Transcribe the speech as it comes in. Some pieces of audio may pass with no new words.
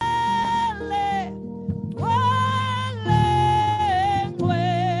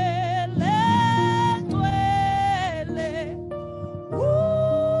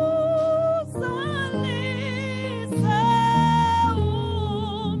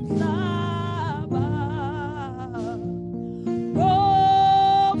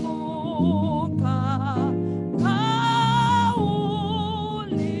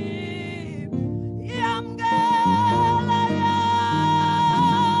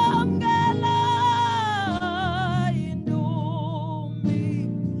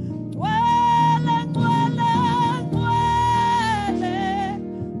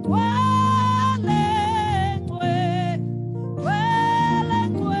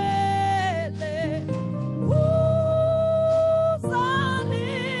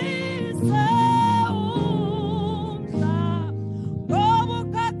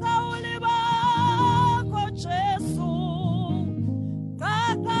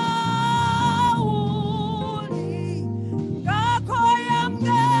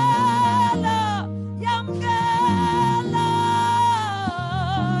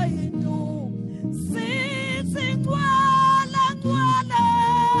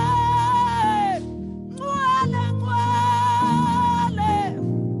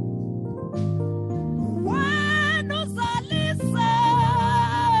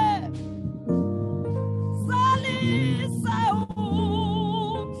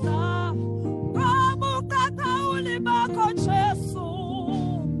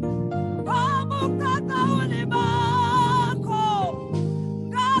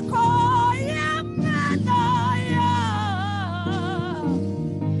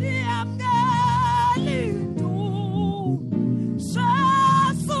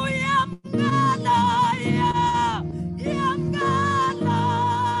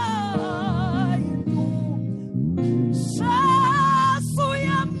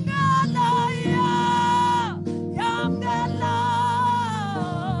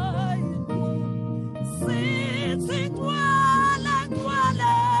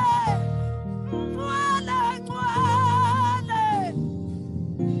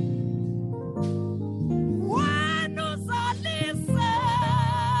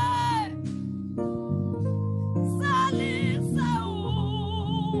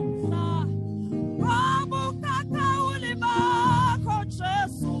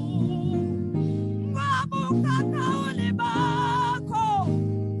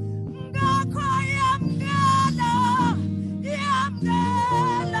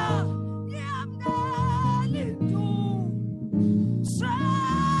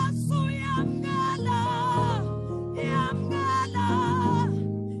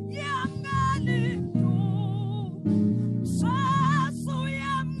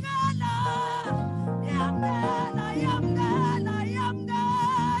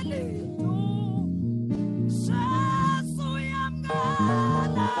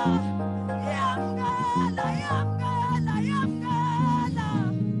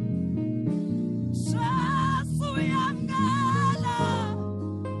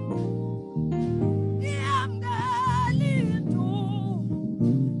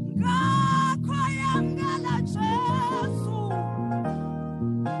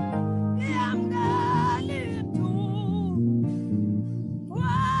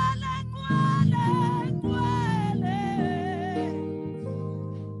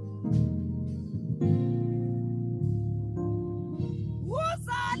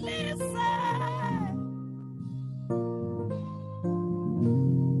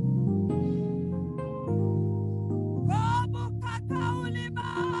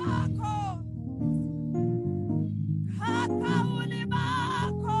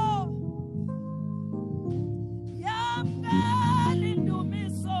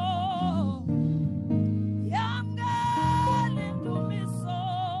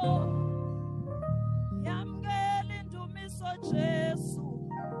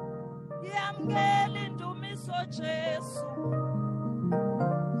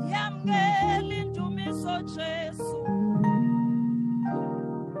indumiso Jesu.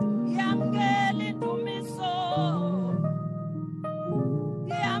 Yamkela indumiso.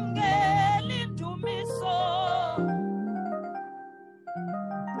 Yamkela indumiso.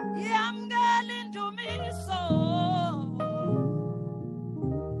 Yamkela indumiso.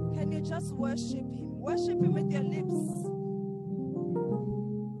 Can you just worship him? Worship him with your lips.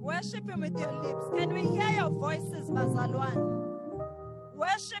 Worship him with your lips. Can we hear your voices, Bazalwan?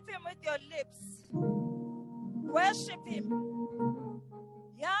 Worship him with your lips. Worship him.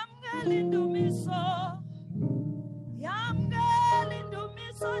 Yamkela indumiso. Yamkela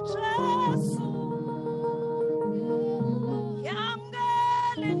indumiso Jesu.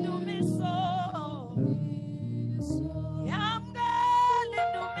 Yamkela indumiso. Yamkela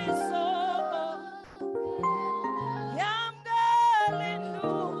indumiso. Yamkela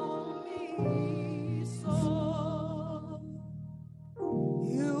indumiso.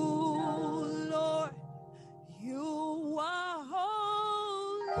 You, Lord, you are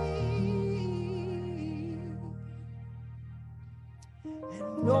holy,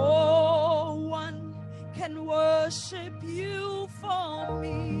 and no one can worship you for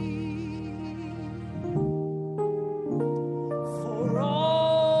me. For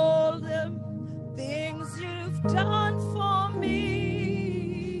all the things you've done for me,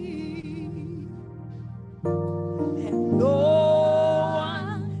 and no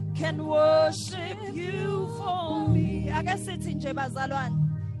one can worship you for me. I guess it's in Bazalwan.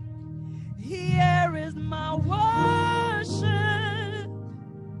 Here is my worship,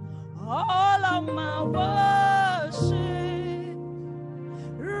 all of my worship.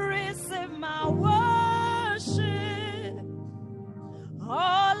 Receive my worship,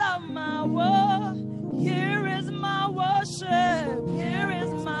 all of my worship. Here is my worship, here is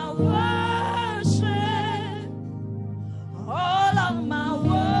my worship, all of my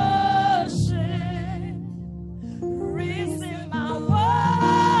worship. Receive my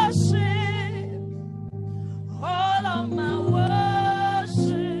worship, all of my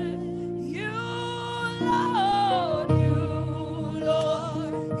worship. You, Lord,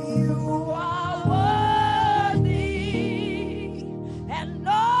 you are worthy, and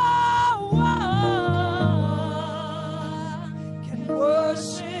no one can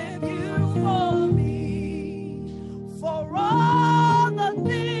worship you for me. For all the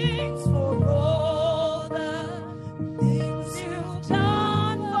things you've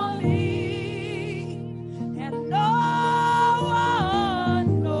done for me, and no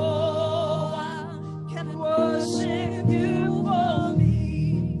one can worship you for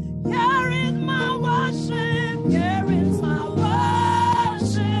me. Here is my worship, here is my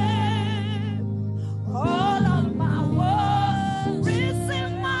worship, all of my worship.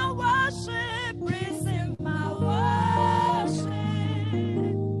 Receive my worship, receive my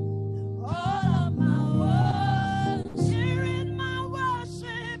worship, all of my worship. Here is my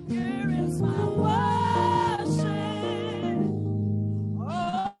worship, here is my worship,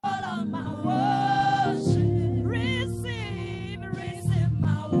 all of my worship. Receive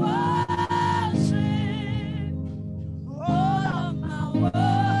my worship, all of my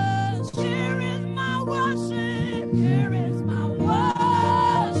worship. Here is my worship, here is my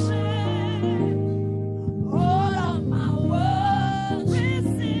worship, all of my worship.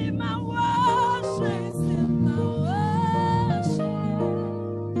 Receive my worship,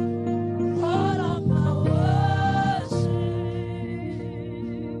 all of my worship.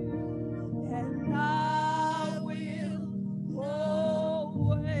 And I will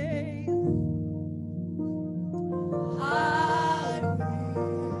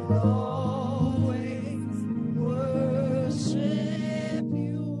always worship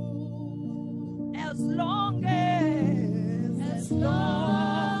you as long as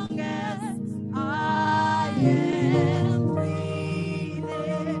I am breathing.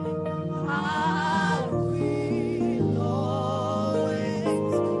 I will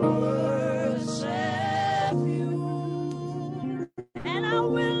always worship you, and I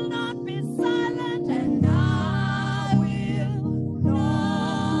will not be silent, and I will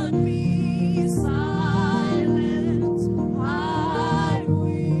not be silent. I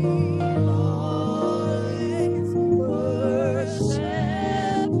will always worship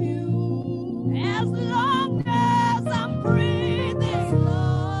you as long as I'm breathing.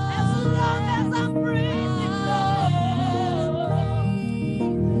 As long as I'm breathing, Lord,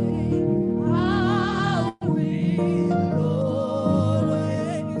 I will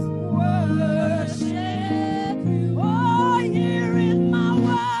always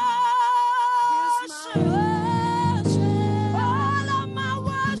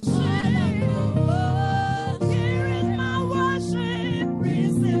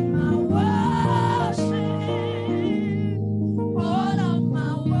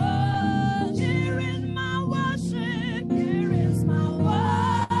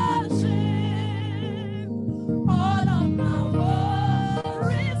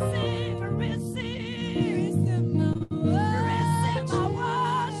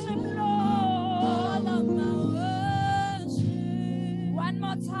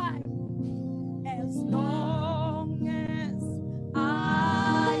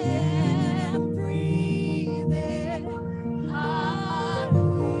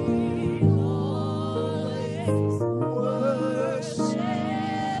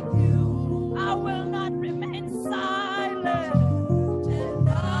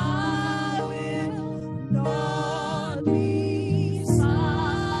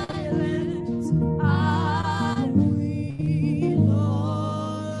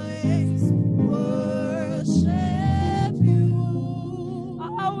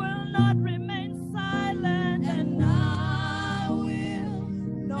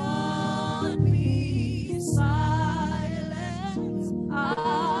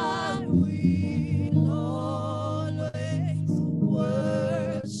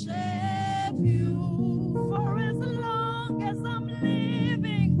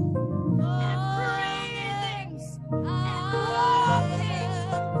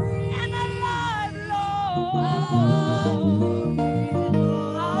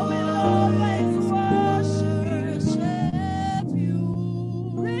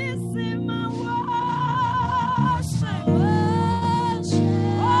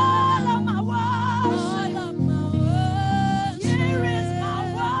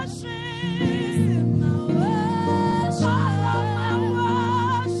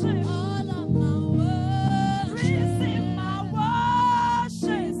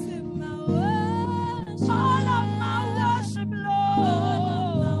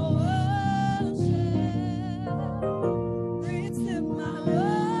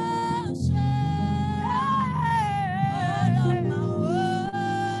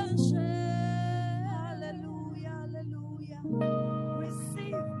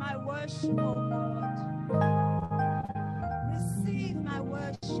worship, oh God. Receive my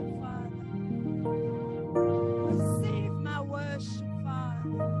worship, Father. Receive my worship,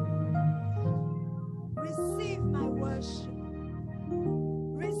 Father. Receive my worship.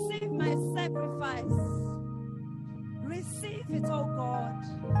 Receive my sacrifice. Receive it, oh God.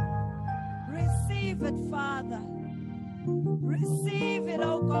 Receive it, Father. Receive it,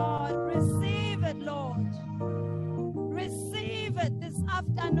 oh God. Receive it, Lord. Receive it this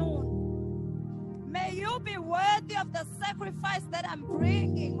afternoon. May you be worthy of the sacrifice that I'm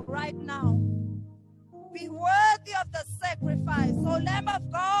bringing right now. Be worthy of the sacrifice, O Lamb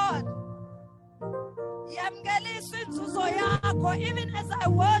of God. Even as I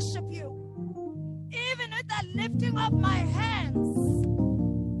worship you, even with the lifting of my hands,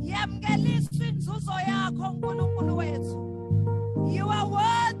 you are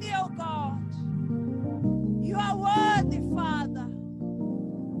worthy, O God. You are worthy, Father.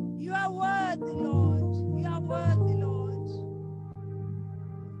 You are worthy, Lord. You are worthy, Lord.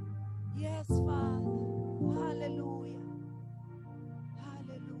 Yes, Father. Hallelujah.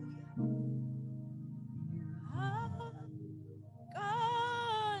 Hallelujah.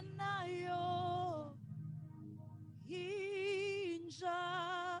 Akanayo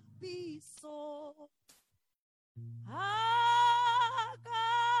injabiso. Akanayo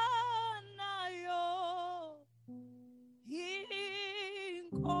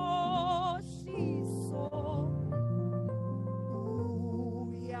inkosiso.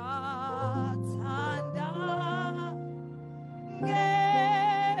 Uyathanda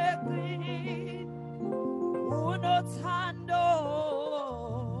ngegri unothando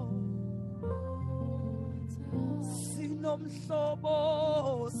sinomhlobo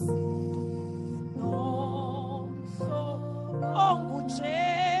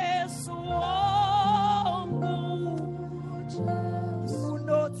onguJesu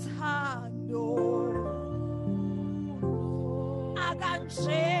unothando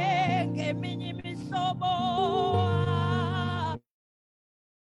akanjengeminye imihlobo.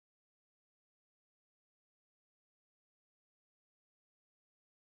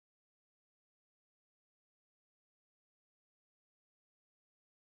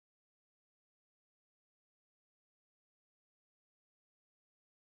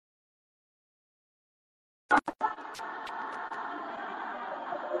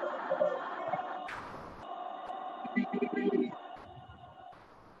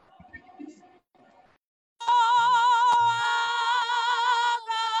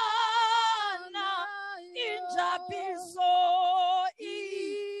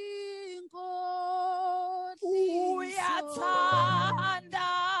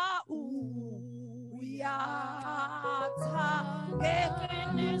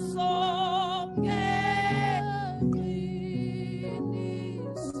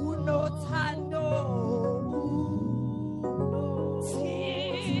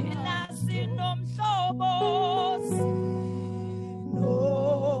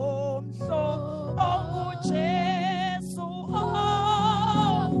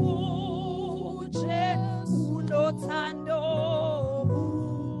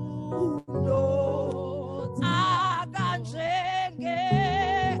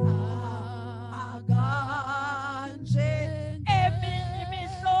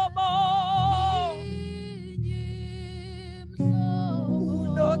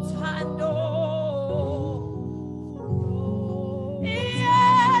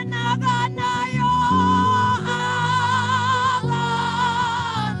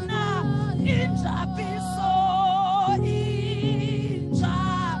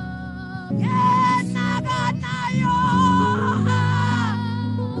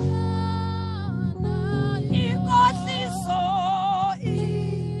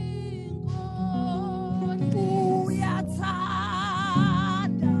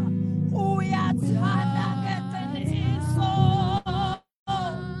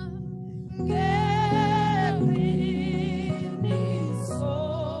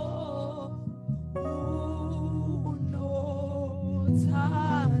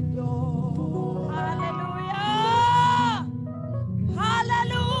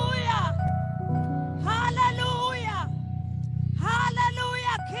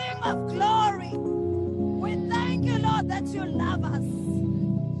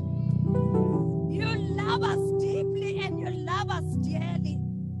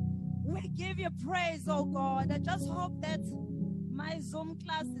 Praise, oh God. I just hope that my Zoom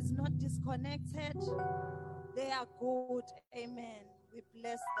class is not disconnected. They are good. Amen. We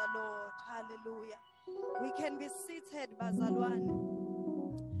bless the Lord. Hallelujah. We can be seated, Bazalwane.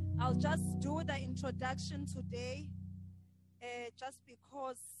 I'll just do the introduction today, just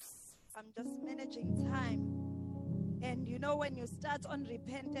because I'm just managing time. And you know, when you start on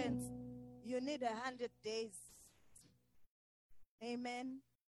repentance, you need 100 days. Amen.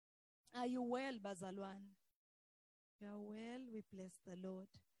 Are you well, Bazalwan? You are well. We bless the Lord.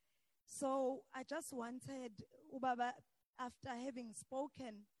 So I just wanted, Ubaba, after having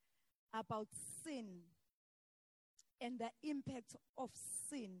spoken about sin and the impact of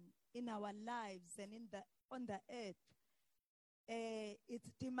sin in our lives and on the earth, it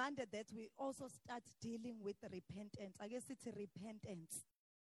demanded that we also start dealing with repentance. I guess it's a repentance.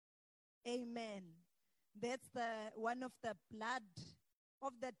 Amen. That's one of the blood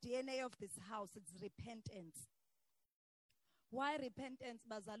of the DNA of this house. It's repentance. Why repentance,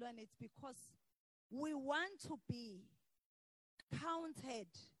 Bazalwane? It's because we want to be counted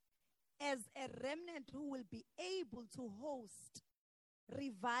as a remnant who will be able to host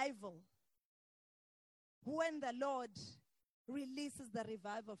revival when the Lord releases the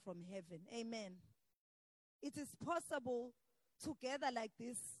revival from heaven. Amen. It is possible to gather like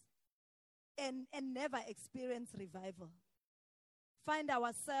this and never experience revival. Find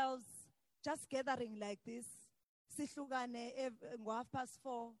ourselves just gathering like this, sihlukane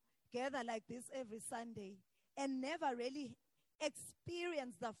 4:30, gather like this every Sunday, and never really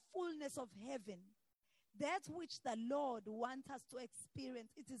experience the fullness of heaven, that which the Lord wants us to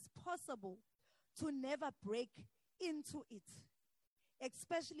experience. It is possible to never break into it,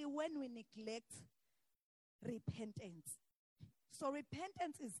 especially when we neglect repentance. So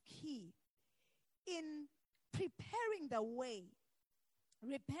repentance is key in preparing the way.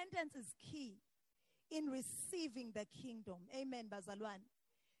 Repentance is key in receiving the kingdom. Amen, Bazalwan.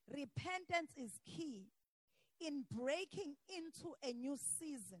 Repentance is key in breaking into a new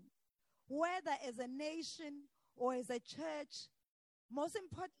season, whether as a nation or as a church, most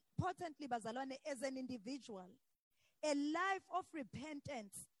importantly, Bazalwane, as an individual. A life of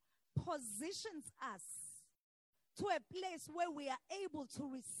repentance positions us to a place where we are able to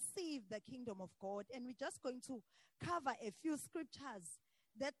receive the kingdom of God. And we're just going to cover a few scriptures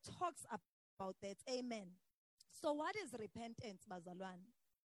that talks about that. Amen. So what is repentance, Bazalwan?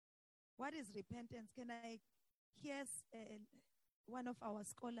 What is repentance? Can I hear one of our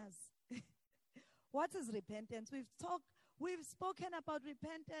scholars? What is repentance? We've spoken about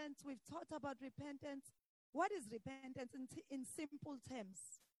repentance. We've taught about repentance. What is repentance in simple terms?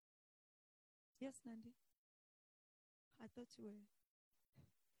 Yes, Nandi? I thought you were.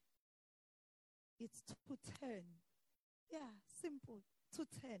 It's to turn. Yeah, simple. To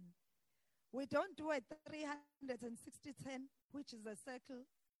turn. We don't do a 360 turn, which is a circle.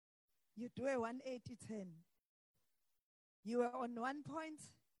 You do a 180 turn. You are on one point,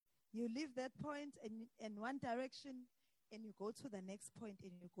 you leave that point in one direction, and you go to the next point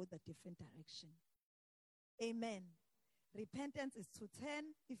and you go the different direction. Amen. Repentance is to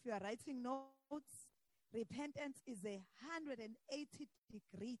turn. If you are writing notes, repentance is a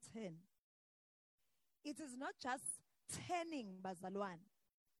 180-degree turn. It is not just turning, Bazalwan,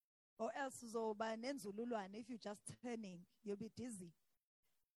 or else if you're just turning, you'll be dizzy.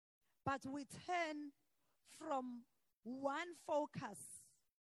 But we turn from one focus,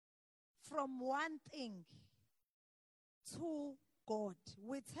 from one thing to God.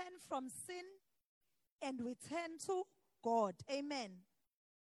 We turn from sin and we turn to God. Amen.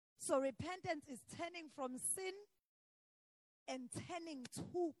 So repentance is turning from sin and turning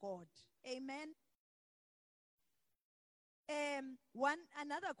to God. Amen.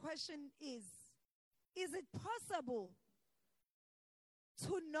 Another question is it possible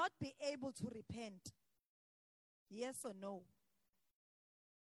to not be able to repent? Yes or no?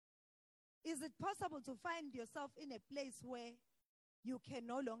 Is it possible to find yourself in a place where you can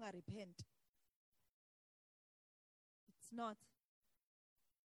no longer repent? It's not.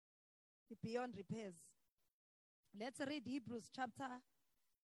 It's beyond repairs. Let's read Hebrews chapter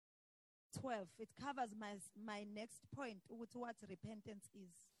 12. It covers my next point, with what repentance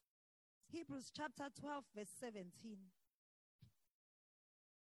is. Hebrews chapter 12, verse 17.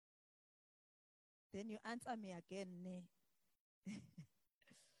 Then you answer me again, ne?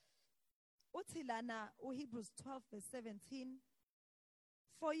 Utilana, Hebrews 12, verse 17.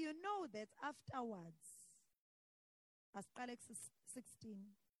 For you know that afterwards, as Alex 16,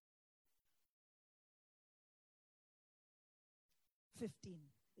 15.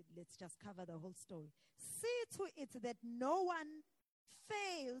 Let's just cover the whole story. See to it that no one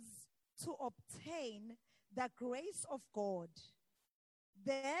fails to obtain the grace of God,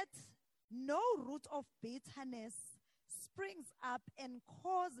 that no root of bitterness springs up and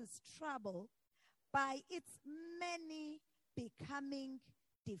causes trouble by its many becoming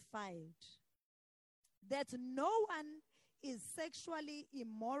defiled, that no one is sexually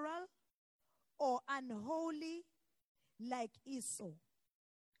immoral or unholy like Esau,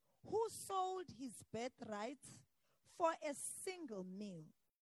 who sold his birthright for a single meal.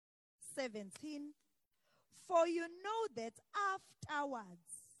 17. For you know that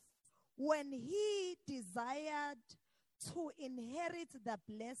afterwards, when he desired to inherit the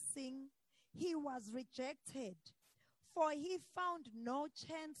blessing, he was rejected, for he found no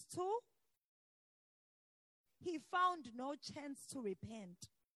chance to repent,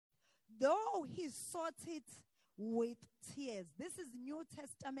 though he sought it with tears. This is New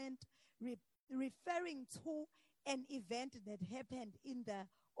Testament referring to an event that happened in the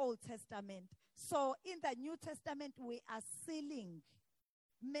Old Testament. So in the New Testament, we are sealing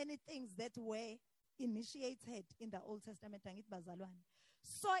many things that were initiated in the Old Testament.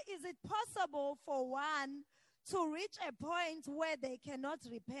 So is it possible for one to reach a point where they cannot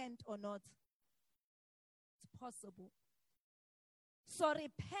repent or not? It's possible. So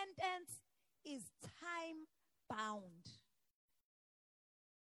repentance is time bound.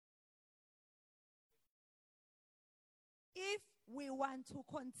 If we want to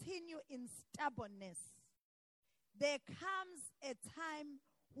continue in stubbornness, there comes a time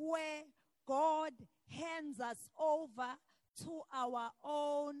where God hands us over to our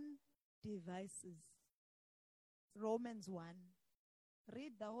own devices. Romans 1.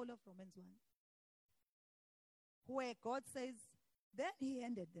 Read the whole of Romans 1. Where God says, then he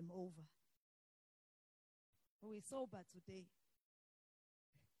handed them over. We're sober today.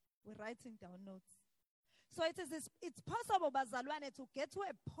 We're writing down notes. So it's possible, Bazalwane, to get to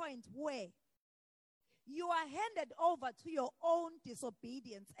a point where you are handed over to your own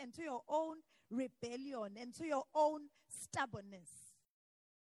disobedience and to your own rebellion and to your own stubbornness.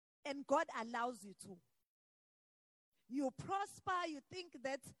 And God allows you to. You prosper, you think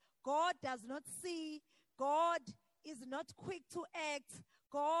that God does not see, God is not quick to act,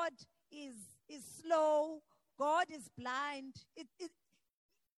 God is slow, God is blind.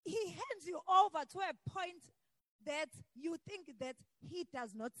 He hands you over to a point that you think that he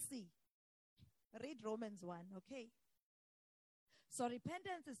does not see. Read Romans 1, okay? So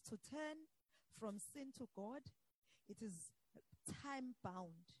repentance is to turn from sin to God. It is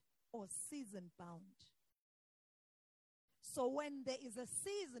time-bound or season-bound. So when there is a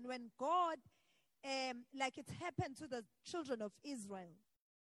season, when God, like it happened to the children of Israel,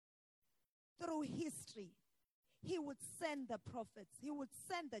 through history, he would send the prophets, he would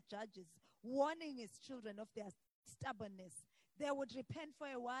send the judges, warning his children of their stubbornness. They would repent for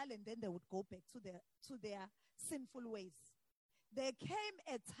a while and then they would go back to their sinful ways. There came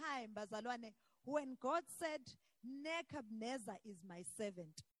a time, Bazalwane, when God said, Nebuchadnezzar is my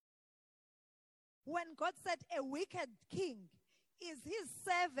servant. When God said a wicked king is his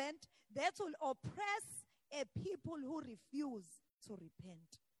servant that will oppress a people who refuse to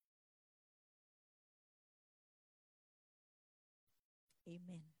repent.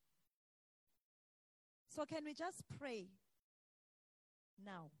 Amen. So can we just pray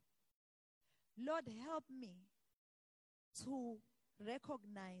now? Lord, help me to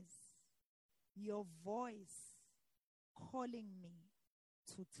recognize your voice calling me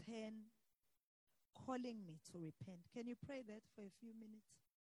to turn, calling me to repent. Can you pray that for a few minutes?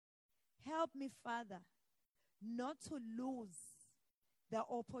 Help me, Father, not to lose the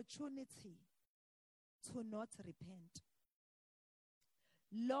opportunity to not repent.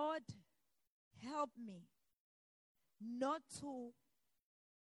 Lord, help me not to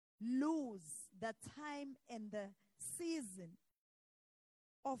lose the time and the season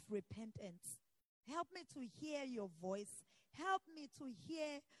of repentance. Help me to hear your voice. Help me to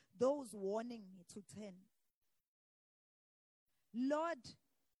hear those warning me to turn. Lord,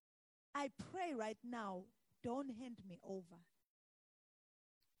 I pray right now, don't hand me over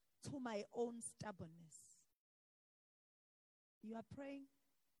to my own stubbornness. You are praying?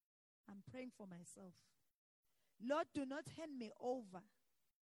 I'm praying for myself. Lord, do not hand me over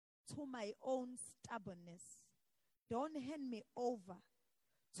to my own stubbornness. Don't hand me over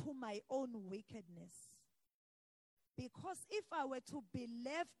to my own wickedness. Because if I were to be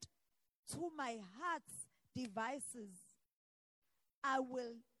left to my heart's devices, I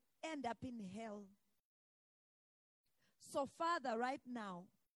will end up in hell. So, Father, right now,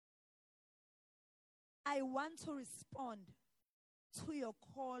 I want to respond to your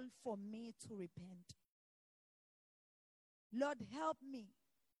call for me to repent. Lord, help me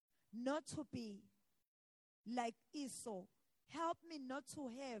not to be like Esau. Help me not to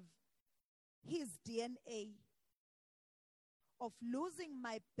have his DNA of losing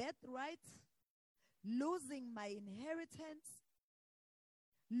my birthright, losing my inheritance,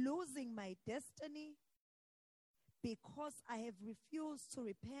 losing my destiny, because I have refused to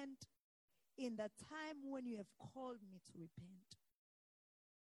repent in the time when you have called me to repent.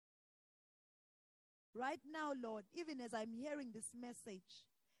 Right now, Lord, even as I'm hearing this message,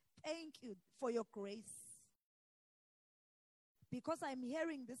 thank you for your grace. Because I'm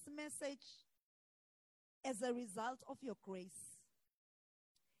hearing this message as a result of your grace,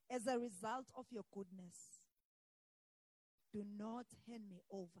 as a result of your goodness. Do not hand me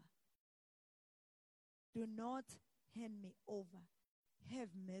over. Do not hand me over. Have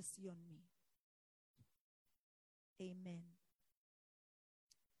mercy on me. Amen.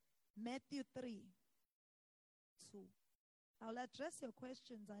 Matthew 3, 2. I'll address your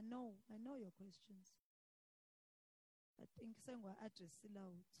questions. I know your questions. I think Sengwa address too.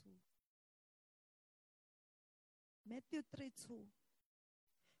 Matthew 3, 2.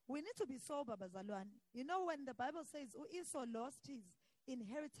 We need to be sober, Bazalwan. You know, when the Bible says Esau lost his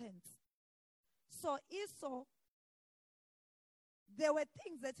inheritance, so Esau, there were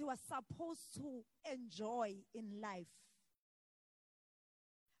things that he was supposed to enjoy in life,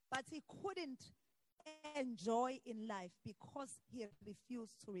 but he couldn't enjoy in life because he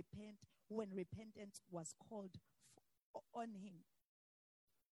refused to repent when repentance was called on him.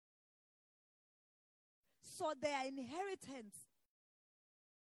 So their inheritance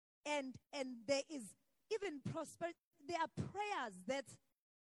and there is even prosperity. There are prayers that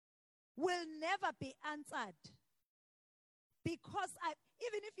will never be answered. Because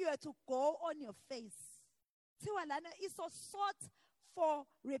even if you were to go on your face, Tiwalana Esau sought for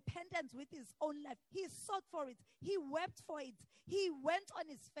repentance with his own life. He sought for it. He wept for it. He went on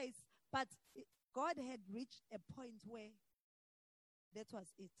his face. But God had reached a point where that was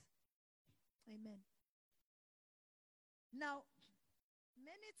it. Amen. Now,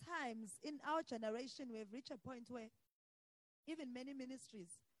 many times in our generation, we have reached a point where even many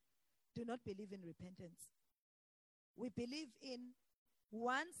ministries do not believe in repentance. We believe in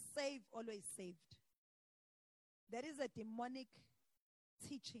once saved, always saved. There is a demonic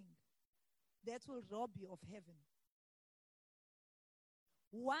teaching that will rob you of heaven.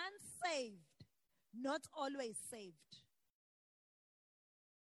 Once saved, not always saved.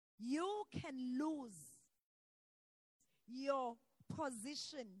 You can lose your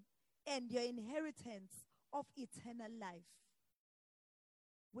position and your inheritance of eternal life.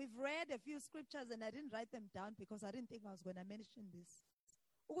 We've read a few scriptures and I didn't write them down because I didn't think I was going to mention this.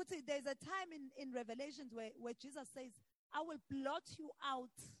 There's a time in Revelations where Jesus says, I will blot you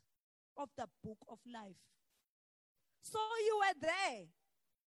out of the book of life. So you were there.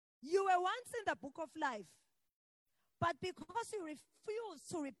 You were once in the book of life. But because you refuse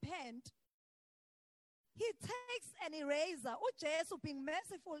to repent, he takes an eraser. Oh, Jesus, being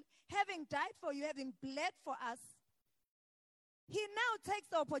merciful, having died for you, having bled for us, he now takes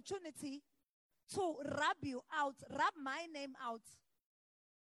the opportunity to rub you out, rub my name out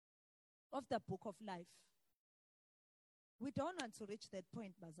of the book of life. We don't want to reach that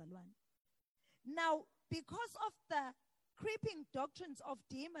point, Bazalwan. Now, because of the creeping doctrines of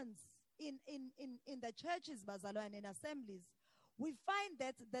demons in the churches, Bazalwan, in assemblies, we find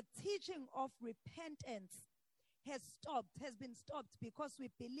that the teaching of repentance has been stopped because we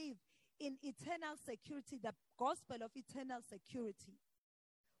believe in eternal security, the gospel of eternal security,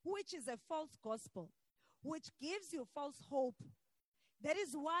 which is a false gospel, which gives you false hope. That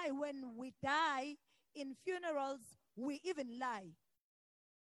is why when we die in funerals, we even lie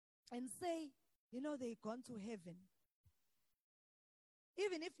and say, you know, they've gone to heaven.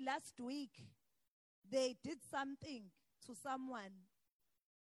 Even if last week they did something to someone,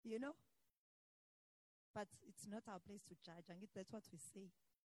 you know, but it's not our place to judge. And that's what we say.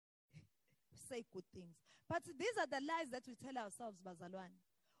 We say good things. But these are the lies that we tell ourselves, Bazalwan.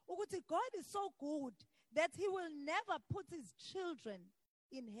 God is so good that he will never put his children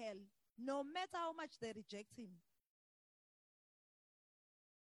in hell, no matter how much they reject him.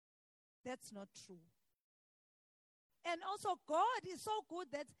 That's not true. And also, God is so good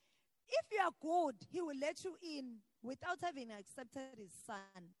that if you are good, he will let you in without having accepted his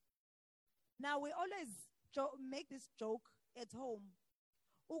son. Now, we always make this joke at home.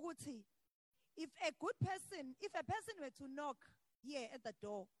 Uguti, if a person were to knock here at the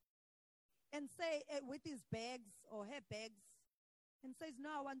door and say with his bags or her bags and says, no,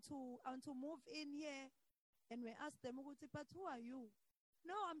 I want to move in here, and we ask them, Uguti, but who are you?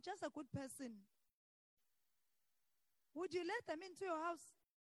 No, I'm just a good person. Would you let them into your house?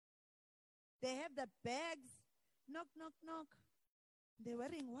 They have the bags, knock, knock, knock. They're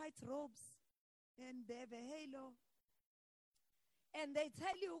wearing white robes and they have a halo. And they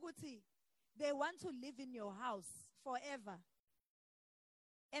tell you, Uguti, they want to live in your house forever.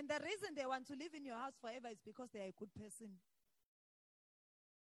 And the reason they want to live in your house forever is because they are a good person.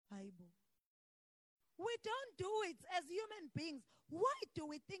 Bible. We don't do it as human beings. Why do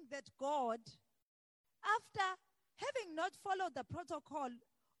we think that God, after having not followed the protocol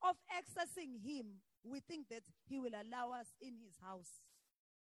of accessing him, we think that he will allow us in his house?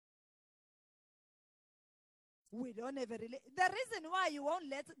 We don't have a the reason why you won't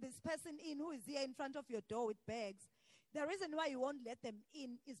let this person in who is here in front of your door with bags, the reason why you won't let them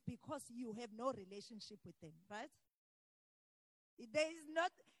in is because you have no relationship with them, right?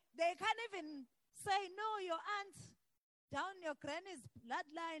 They can't even say, no, your aunt down your granny's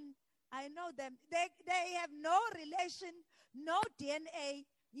bloodline, I know them. They have no relation, no DNA,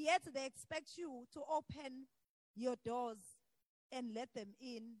 yet they expect you to open your doors and let them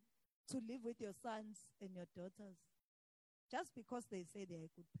in to live with your sons and your daughters. Just because they say they're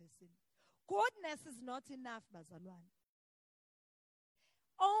a good person. Goodness is not enough, Bazalwan.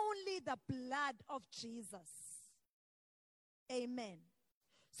 Only the blood of Jesus. Amen.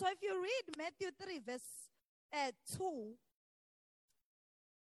 So if you read Matthew 3 verse 2,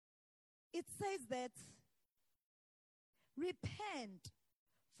 it says that, repent,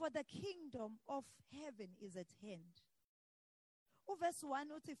 for the kingdom of heaven is at hand. Verse 1,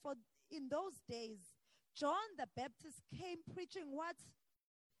 for in those days, John the Baptist came preaching what?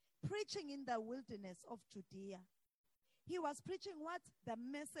 Preaching in the wilderness of Judea. He was preaching what? The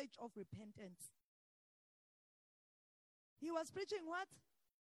message of repentance. He was preaching what?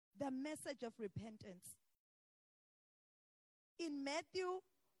 The message of repentance. In Matthew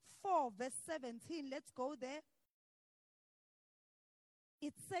 4 verse 17, let's go there.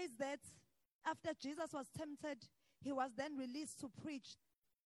 It says that after Jesus was tempted, he was then released to preach.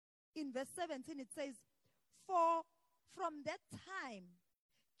 In verse 17, it says, for from that time,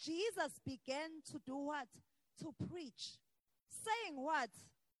 Jesus began to do what? To preach. Saying what?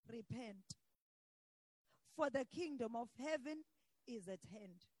 Repent. For the kingdom of heaven is at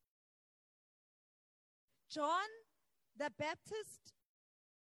hand. John the Baptist,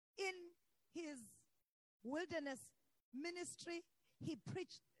 in his wilderness ministry, he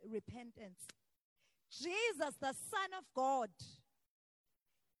preached repentance. Jesus, the Son of God,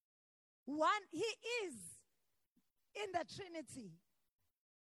 he is in the Trinity.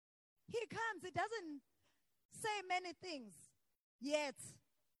 He comes, he doesn't say many things, yet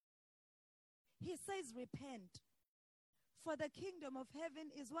he says repent. For the kingdom of heaven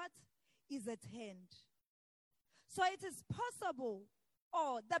is what? Is at hand. So it is possible,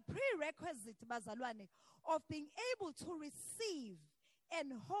 or the prerequisite, Bazalwane, of being able to receive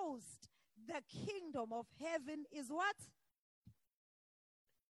and host the kingdom of heaven is what?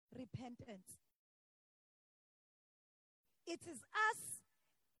 Repentance. It is us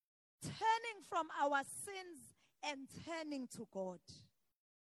turning from our sins and turning to God.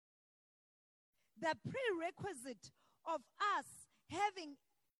 The prerequisite of us having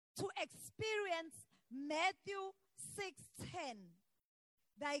to experience Matthew 6:10,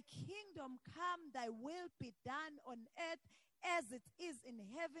 thy kingdom come, thy will be done on earth as it is in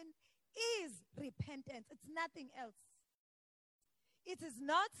heaven, is repentance. It's nothing else. It is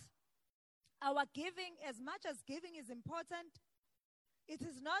not our giving, as much as giving is important. It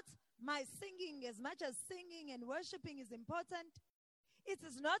is not my singing, as much as singing and worshiping is important. It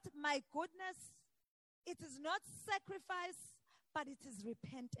is not my goodness. It is not sacrifice, but it is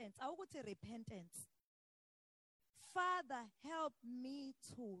repentance. I would say repentance. Father, help me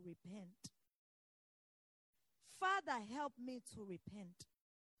to repent. Father, help me to repent.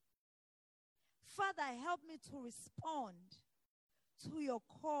 Father, help me to respond to your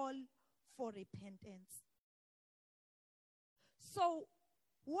call for repentance. So,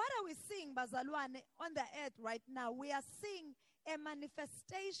 what are we seeing, Bazalwane, on the earth right now? We are seeing a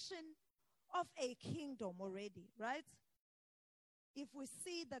manifestation of a kingdom already, right? If we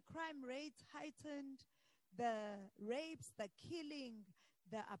see the crime rate heightened, the rapes, the killing,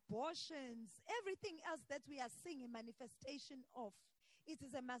 the abortions, everything else that we are seeing a manifestation of, it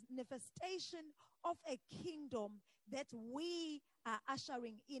is a manifestation of a kingdom that we are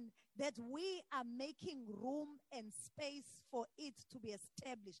ushering in, that we are making room and space for it to be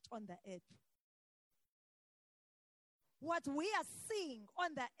established on the earth. What we are seeing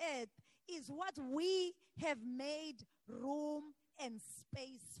on the earth is what we have made room and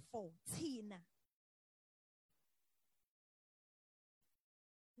space for. Tina.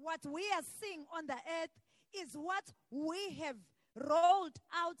 What we are seeing on the earth is what we have rolled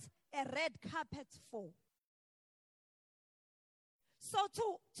out a red carpet for. So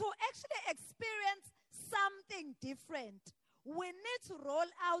to actually experience something different, we need to roll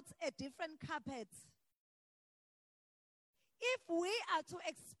out a different carpet. If we are to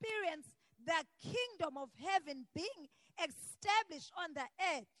experience the kingdom of heaven being established on the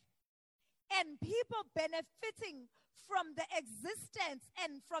earth, and people benefiting from the existence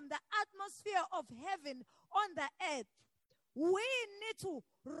and from the atmosphere of heaven on the earth, we need to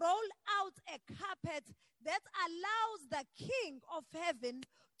roll out a carpet that allows the King of heaven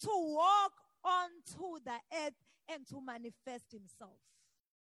to walk onto the earth and to manifest himself.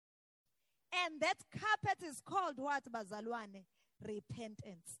 And that carpet is called what, bazalwane?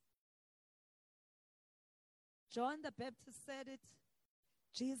 Repentance. John the Baptist said it.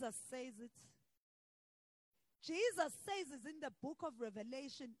 Jesus says it. Jesus says it in the book of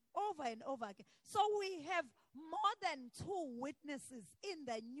Revelation over and over again. So we have more than 2 witnesses in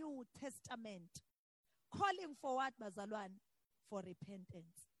the New Testament calling for what, bazalwane? For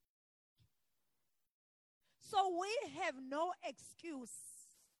repentance. So we have no excuse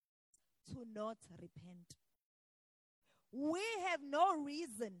to not repent. We have no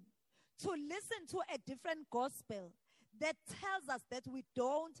reason to listen to a different gospel that tells us that we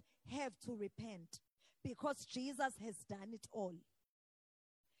don't have to repent because Jesus has done it all.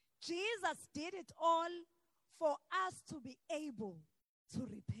 Jesus did it all for us to be able to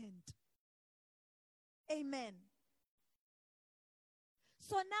repent. Amen.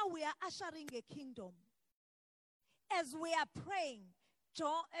 So now we are ushering a kingdom. As we are praying,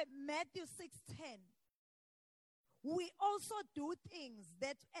 Matthew 6:10, we also do things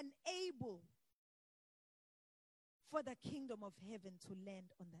that enable for the kingdom of heaven to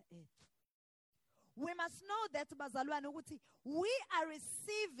land on the earth. We must know that, bazalwane, ukuthi we are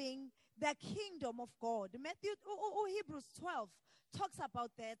receiving the kingdom of God. Hebrews 12 talks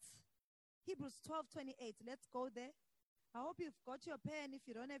about that. Hebrews 12:28. Let's go there. I hope you've got your pen. If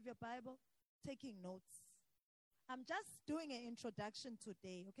you don't have your Bible, taking notes. I'm just doing an introduction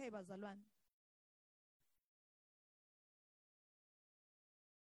today. Okay, bazalwane?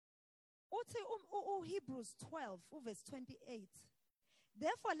 Hebrews 12, verse 28.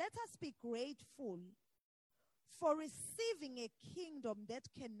 Therefore, let us be grateful for receiving a kingdom that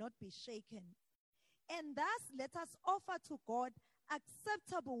cannot be shaken. And thus, let us offer to God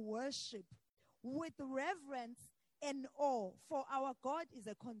acceptable worship with reverence and awe, for our God is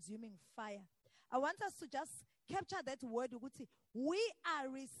a consuming fire. I want us to just capture that word. We are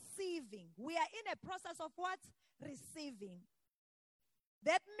receiving. We are in a process of what? Receiving.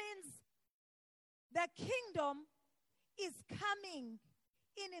 That means the kingdom is coming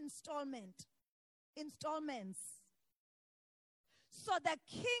in installments. So the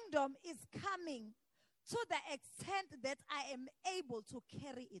kingdom is coming to the extent that I am able to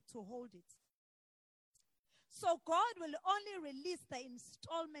carry it, to hold it. So God will only release the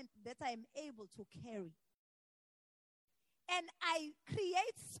installment that I am able to carry. And I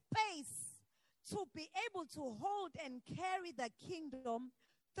create space to be able to hold and carry the kingdom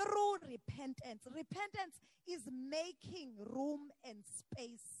through repentance. Repentance is making room and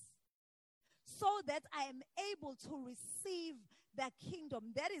space so that I am able to receive the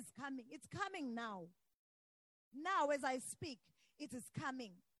kingdom that is coming. It's coming now. Now, as I speak, it is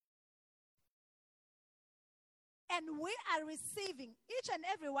coming. And we are receiving, each and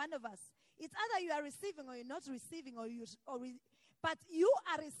every one of us. It's either you are receiving or you're not receiving, but you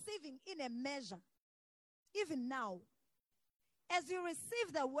are receiving in a measure, even now. As you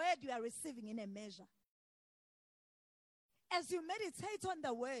receive the word, you are receiving in a measure. As you meditate on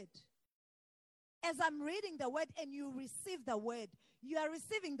the word, as I'm reading the word and you receive the word, you are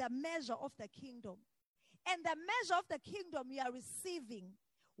receiving the measure of the kingdom. And the measure of the kingdom you are receiving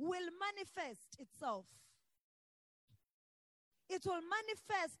will manifest itself. It will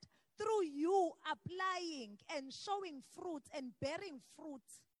manifest through you applying and showing fruit and bearing fruit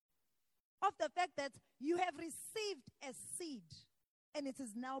of the fact that you have received a seed and it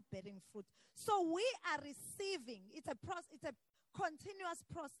is now bearing fruit. So we are receiving. It's a continuous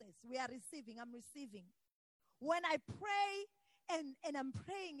process. We are receiving. I'm receiving. When I pray and I'm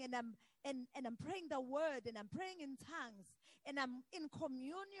praying and I'm praying the word and I'm praying in tongues and I'm in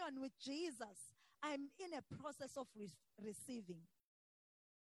communion with Jesus, I'm in a process of receiving.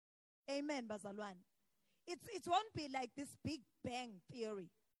 Amen, bazalwane. It won't be like this big bang theory.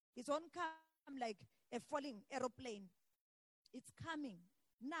 It won't come like a falling aeroplane. It's coming.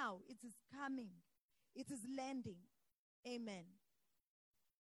 Now it is coming. It is landing. Amen.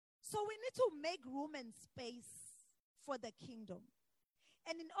 So we need to make room and space for the kingdom.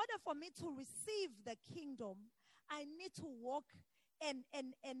 And in order for me to receive the kingdom, I need to walk and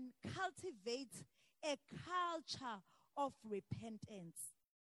cultivate a culture of repentance.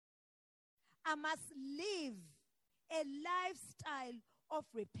 I must live a lifestyle of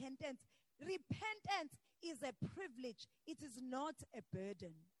repentance. Repentance is a privilege. It is not a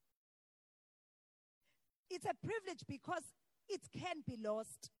burden. It's a privilege because it can be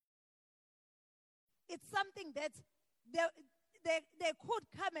lost. It's something that there could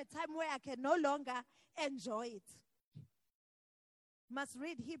come a time where I can no longer enjoy it. Must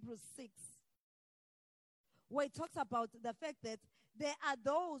read Hebrews 6, where it talks about the fact that there are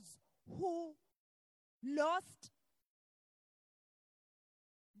those who lost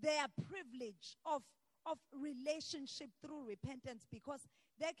their privilege of relationship through repentance because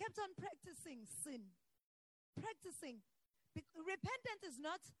they kept on practicing sin. Repentance is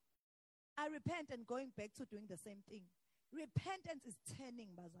not, I repent and going back to doing the same thing. Repentance is turning,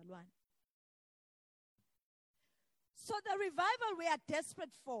 bazalwane. So the revival we are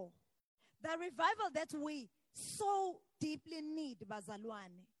desperate for, the revival that we so deeply need,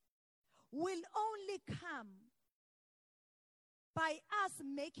 bazalwane, will only come by us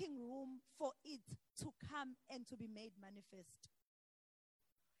making room for it to come and to be made manifest.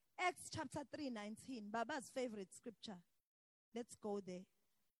 Acts chapter 3:19, Baba's favorite scripture. Let's go there.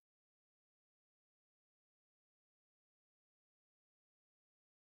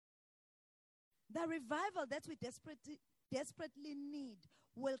 The revival that we desperately need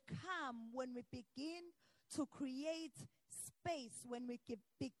will come when we begin to create space, when we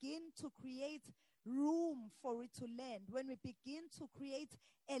begin to create room for it to land, when we begin to create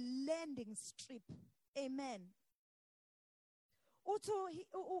a landing strip. Amen.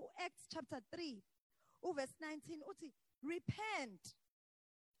 Acts chapter 3, verse 19, repent,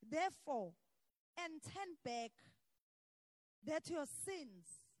 therefore, and turn back, that your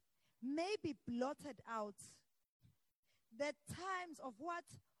sins may be blotted out, that times of what?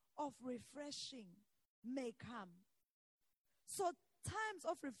 Of refreshing may come. So times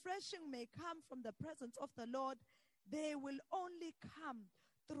of refreshing may come from the presence of the Lord. They will only come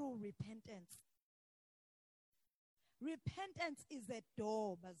through repentance. Repentance is a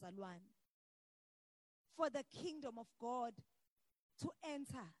door, bazalwane, for the kingdom of God to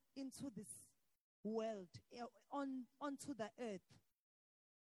enter into this world, onto the earth,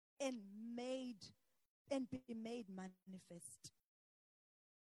 and be made manifest.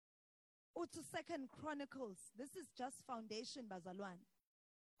 Or to 2 Chronicles, this is just foundation, bazalwane,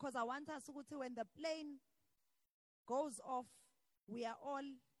 because I want us to, when the plane goes off, we are all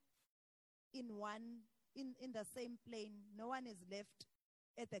in the same plane. No one is left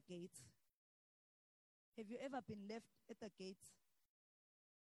at the gate. Have you ever been left at the gate?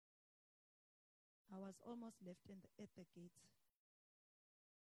 I was almost left at the gate.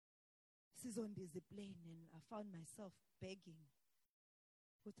 This is on this plane, and I found myself begging.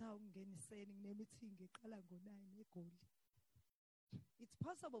 It's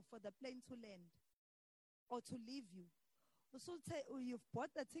possible for the plane to land or to leave you. So you've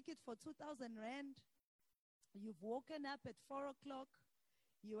bought the ticket for 2,000 rand. You've woken up at 4 o'clock.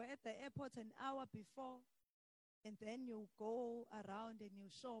 You were at the airport an hour before. And then you go around and you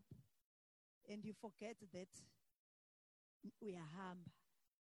shop. And you forget that we are humble.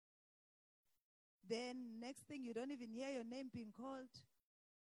 Then next thing, you don't even hear your name being called.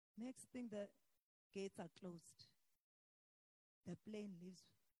 Next thing, the gates are closed. The plane leaves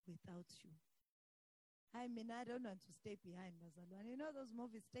without you. I mean, I don't want to stay behind, Bazalwane. You know those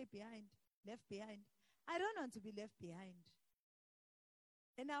movies, stay behind, left behind. I don't want to be left behind.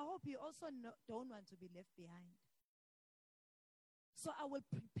 And I hope you also don't want to be left behind. So I will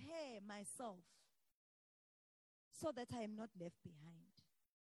prepare myself so that I am not left behind.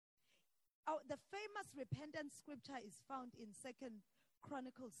 The famous repentance scripture is found in 2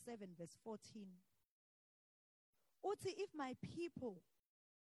 Chronicles 7, verse 14. Uti, if my people,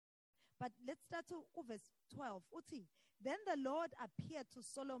 but let's start to verse 12. Uti, then the Lord appeared to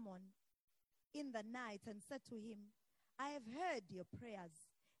Solomon in the night and said to him, I have heard your prayers,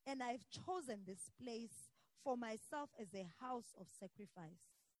 and I have chosen this place for myself as a house of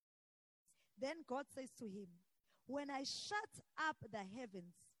sacrifice. Then God says to him, when I shut up the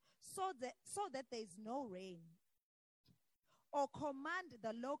heavens so that there is no rain, or command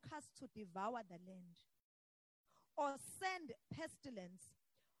the locusts to devour the land, or send pestilence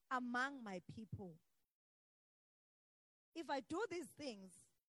among my people. If I do these things,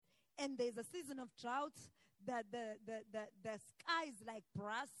 and there's a season of drought, the sky is like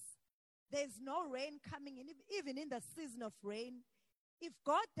brass, there's no rain coming in, even in the season of rain. If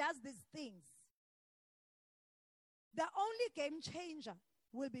God does these things, the only game changer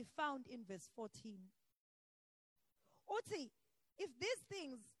will be found in verse 14. Uti, if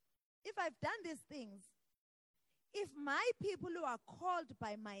I've done these things, if my people who are called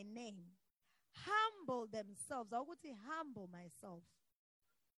by my name humble themselves, I would say humble myself,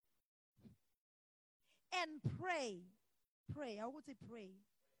 and pray, I would say pray,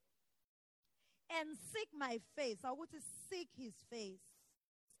 and seek my face, I would say seek his face,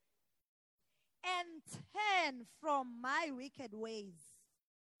 and turn from my wicked ways.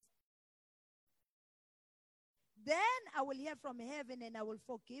 Then I will hear from heaven and I will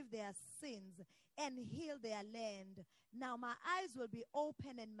forgive their sins and heal their land. Now my eyes will be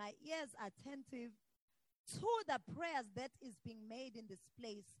open and my ears attentive to the prayers that is being made in this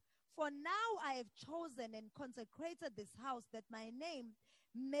place. For now I have chosen and consecrated this house that my name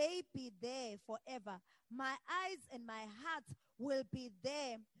may be there forever. My eyes and my heart will be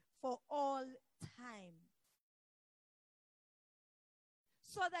there for all time.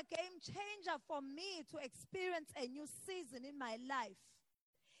 So the game changer for me to experience a new season in my life,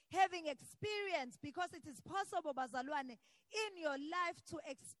 having experience, because it is possible, bazalwane, in your life to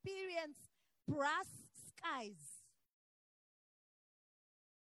experience brass skies.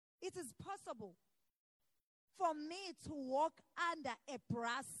 It is possible for me to walk under a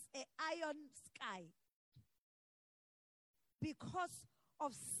iron sky because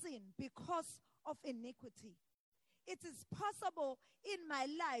of sin, because of iniquity. It is possible in my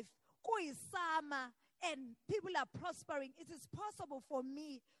life, kuyisama, and people are prospering. It is possible for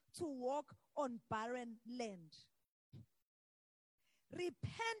me to walk on barren land.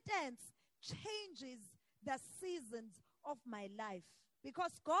 Repentance changes the seasons of my life,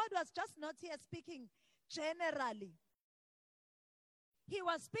 because God was just not here speaking generally. He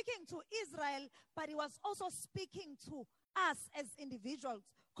was speaking to Israel, but he was also speaking to us as individuals,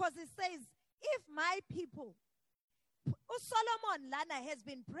 because he says, if my people, Solomon Lana has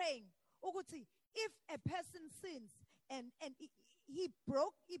been praying, if a person sins and he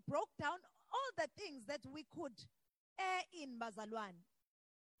broke down all the things that we could err in, bazalwan,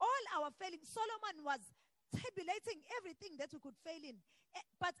 all our failings. Solomon was tabulating everything that we could fail in.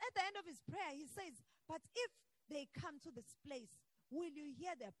 But at the end of his prayer, he says, but if they come to this place, will you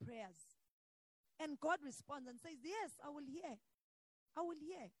hear their prayers? And God responds and says, yes, I will hear. I will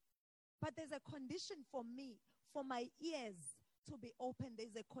hear. But there's a condition for me, for my ears to be open.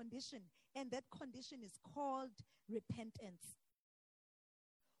 There's a condition, and that condition is called repentance.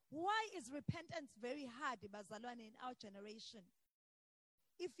 Why is repentance very hard, bazalwane, in our generation?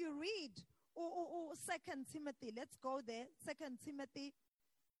 If you read 2 Timothy, let's go there, 2 Timothy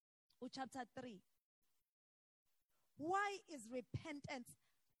chapter 3. Why is repentance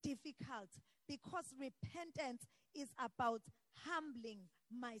difficult? Because repentance is about humbling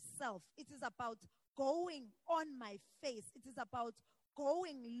myself. It is about going on my face. It is about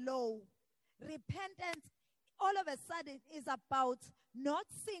going low. Repentance, all of a sudden, is about not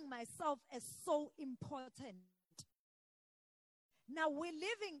seeing myself as so important. Now, we're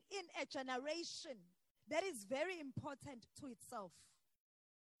living in a generation that is very important to itself.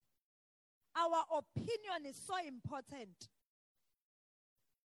 Our opinion is so important.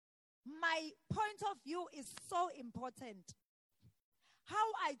 My point of view is so important.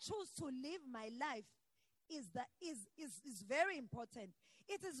 How I choose to live my life is very important.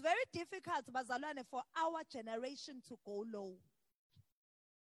 It is very difficult, bazalwane, for our generation to go low.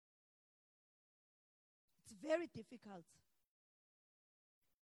 It's very difficult.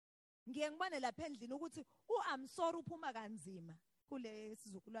 Ngiyangibone lapha endlini ukuthi I'm sorry uphuma kanzima kule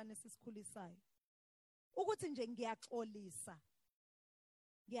sizukulwane sesikhulisayo. Ukuthi nje ngiyaxolisa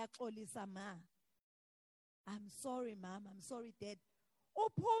ma. I'm sorry mom, I'm sorry dad.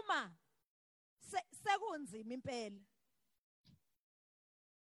 Uphuma sekunzima impela.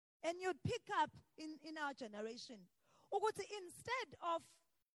 And you'd pick up in our generation ukuthi instead of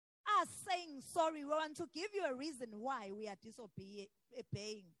us saying sorry, we want to give you a reason why we are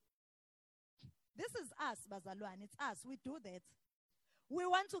disobeying. This is us, bazalwane. It's us. We do that. We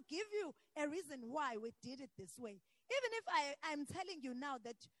want to give you a reason why we did it this way. Even if I'm telling you now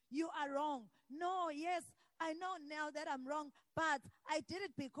that you are wrong. No, yes, I know now that I'm wrong, but I did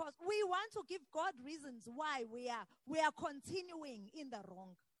it because we want to give God reasons why we are continuing in the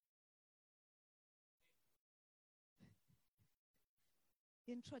wrong.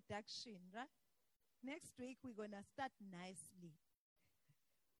 Introduction, right? Next week we're going to start nicely.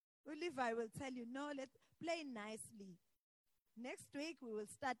 Levi will tell you, no, let's play nicely. Next week we will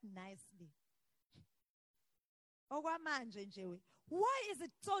start nicely. Why is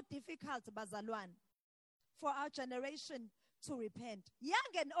it so difficult, bazalwane, for our generation to repent?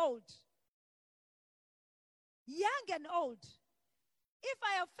 Young and old. Young and old. If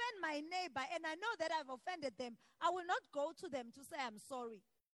I offend my neighbor and I know that I've offended them, I will not go to them to say I'm sorry.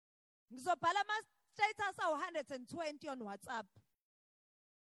 So Palama status 120 on WhatsApp.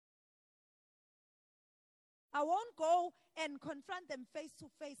 I won't go and confront them face to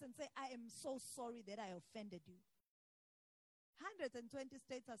face and say, I am so sorry that I offended you. 120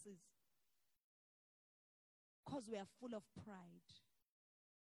 statuses. Because we are full of pride.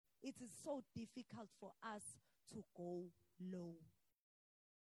 it is so difficult for us to go low.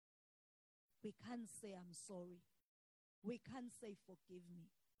 We can't say, I'm sorry. We can't say, forgive me.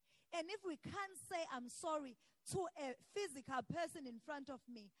 And if we can't say, I'm sorry to a physical person in front of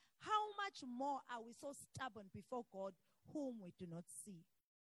me, how much more are we so stubborn before God, whom we do not see?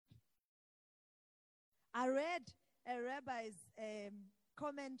 I read a rabbi's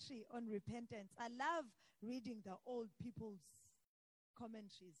commentary on repentance. I love reading the old people's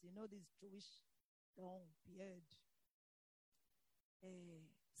commentaries, these Jewish long beard.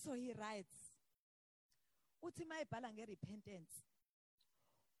 So he writes, uthi mayibhala nge-repentance.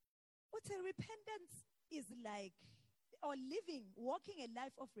 Uthi repentance is like, or walking a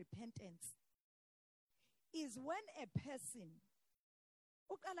life of repentance is when a person,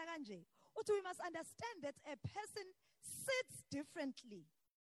 uqala kanje, uthi we must understand that a person sits differently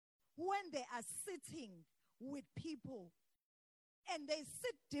when they are sitting with people, and they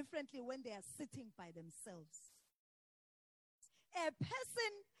sit differently when they are sitting by themselves. A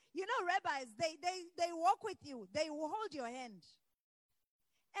person, rabbis, they walk with you. They will hold your hand.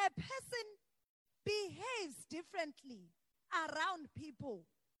 A person behaves differently around people.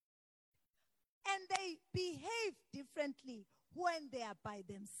 And they behave differently when they are by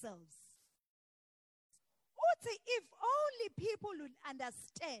themselves. If only people would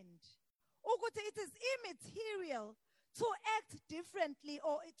understand, it is immaterial to act differently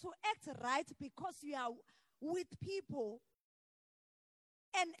or to act right because you are with people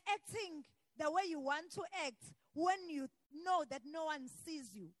and acting the way you want to act when you know that no one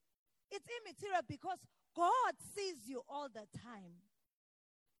sees you. It's immaterial because God sees you all the time.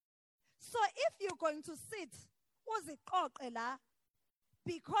 So if you're going to sit,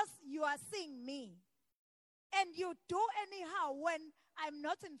 because you are seeing me, and you do anyhow when I'm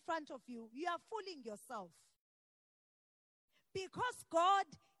not in front of you, you are fooling yourself. Because God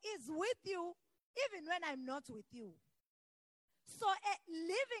is with you even when I'm not with you. So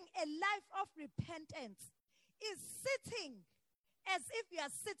living a life of repentance is sitting as if you are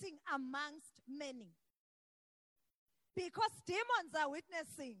sitting amongst many. Because demons are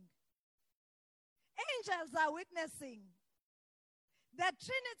witnessing. Angels are witnessing. The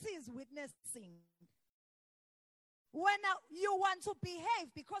Trinity is witnessing. When you want to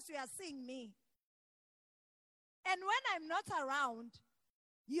behave because you are seeing me. And when I'm not around,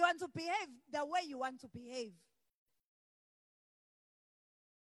 you want to behave the way you want to behave.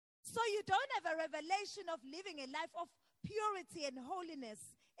 So you don't have a revelation of living a life of purity and holiness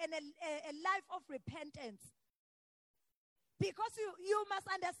and a life of repentance. Because you must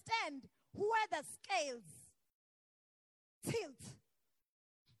understand where the scales tilt.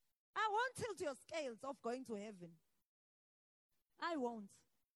 I won't tilt your scales of going to heaven. I won't.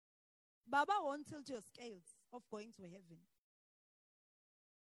 Baba won't tilt your scales of going to heaven.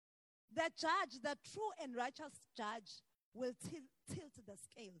 The judge, the true and righteous judge, will tilt the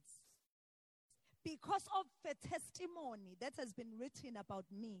scales. Because of the testimony that has been written about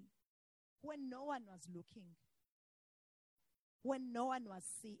me when no one was looking, when no one was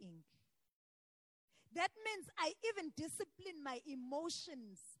seeing. That means I even discipline my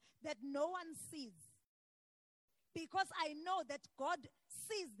emotions that no one sees. Because I know that God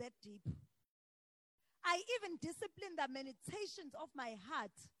sees that deep. I even discipline the meditations of my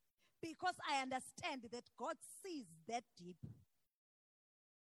heart because I understand that God sees that deep.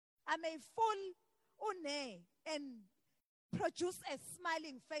 I may fall and produce a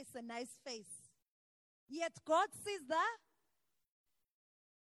smiling face, a nice face. Yet God sees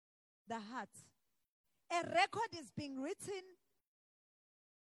the heart. A record is being written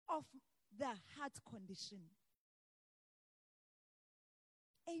of the heart condition.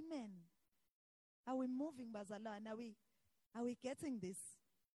 Amen. Are we moving, Bazalan? Are we getting this?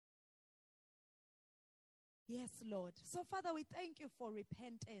 Yes, Lord. So, Father, we thank you for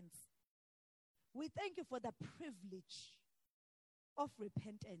repentance. We thank you for the privilege of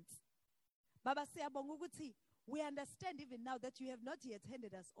repentance. Baba siyabonga ukuthi we understand even now that you have not yet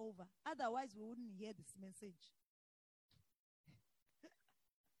handed us over. Otherwise, we wouldn't hear this message.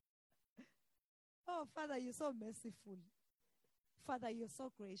 Oh, Father, you're so merciful. Father, you're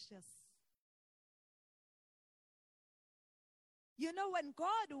so gracious. You know, when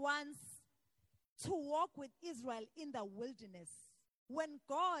God wants to walk with Israel in the wilderness, when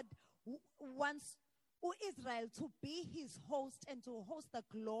God wants Israel to be his host and to host the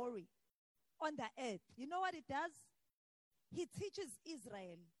glory on the earth, you know what it does? He teaches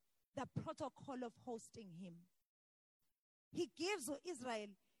Israel the protocol of hosting him. He gives Israel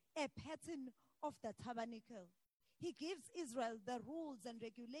a pattern of the tabernacle. He gives Israel the rules and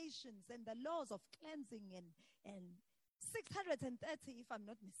regulations and the laws of cleansing and 630, if I'm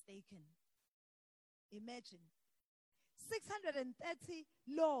not mistaken. Imagine. 630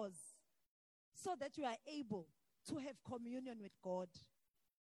 laws so that you are able to have communion with God.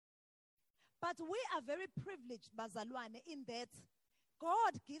 But we are very privileged, Bazalwane, in that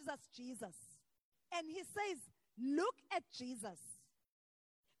God gives us Jesus. And he says, look at Jesus.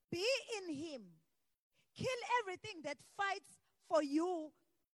 Be in him. Kill everything that fights for you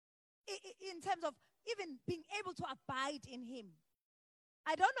in terms of even being able to abide in him.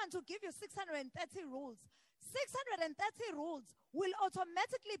 I don't want to give you 630 rules. 630 rules will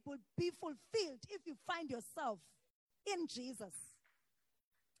automatically be fulfilled if you find yourself in Jesus.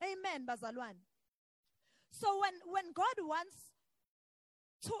 Amen, Bazalwan. So when God wants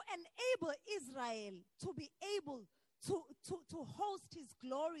to enable Israel to be able to host his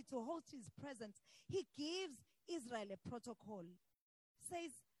glory, to host his presence, he gives Israel a protocol.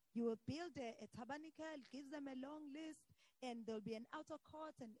 Says, you will build a tabernacle, gives them a long list, and there'll be an outer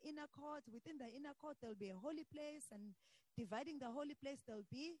court and inner court. Within the inner court, there'll be a holy place, and dividing the holy place, there'll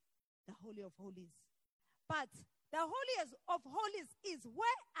be the Holy of Holies. But the Holiest of Holies is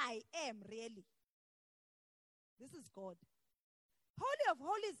where I am, really. This is God. Holy of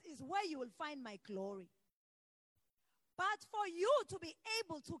Holies is where you will find my glory. But for you to be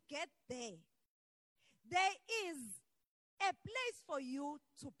able to get there, there is a place for you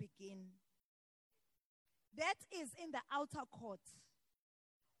to begin. That is in the outer court,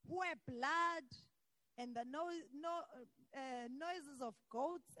 where blood and the noises of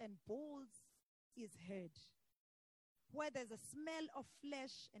goats and bulls is heard, where there's a smell of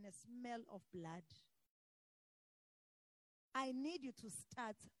flesh and a smell of blood. I need you to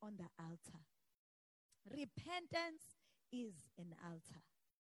start on the altar. Repentance is an altar.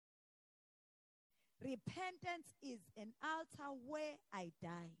 Repentance is an altar where I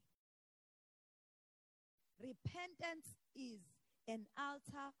die. Repentance is an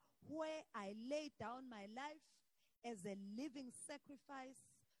altar where I lay down my life as a living sacrifice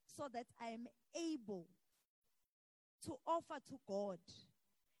so that I am able to offer to God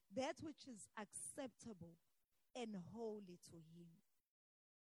that which is acceptable and holy to him.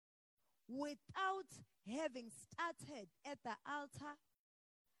 Without having started at the altar,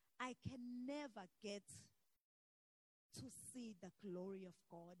 I can never get to see the glory of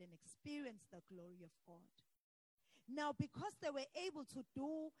God and experience the glory of God. Now, because they were able to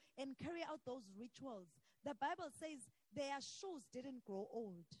do and carry out those rituals, the Bible says their shoes didn't grow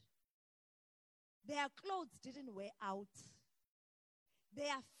old. Their clothes didn't wear out.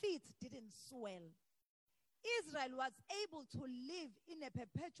 Their feet didn't swell. Israel was able to live in a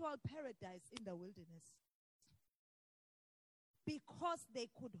perpetual paradise in the wilderness because they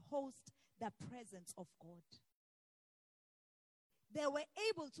could host the presence of God. They were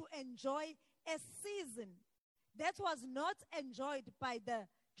able to enjoy a season that was not enjoyed by the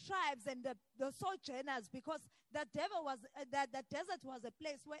tribes and the sojourners, because the desert was a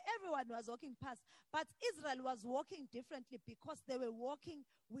place where everyone was walking past, but Israel was walking differently because they were walking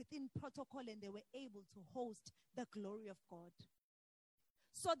within protocol and they were able to host the glory of God.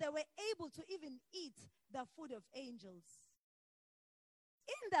 So they were able to even eat the food of angels.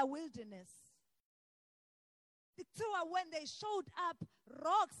 In the wilderness, when they showed up,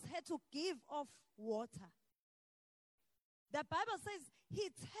 rocks had to give off water. The Bible says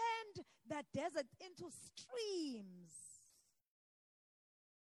he turned the desert into streams.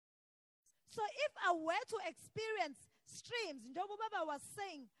 So if I were to experience streams, Njobo Baba was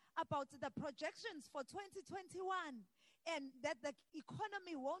saying about the projections for 2021 and that the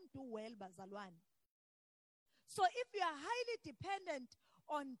economy won't do well, Bazalwan. So if you are highly dependent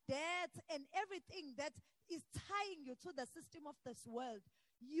on debt and everything that is tying you to the system of this world,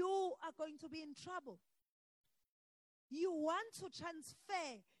 you are going to be in trouble. You want to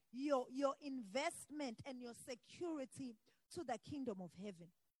transfer your investment and your security to the kingdom of heaven.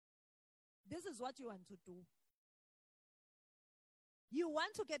 This is what you want to do. You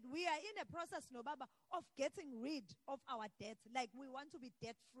want to we are in a process, Nobaba, of getting rid of our debt. Like we want to be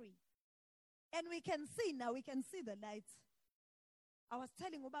debt free. And we can see now, we can see the light. I was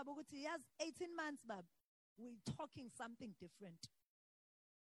telling Ubaba, he has 18 months, Bab. We're talking something different.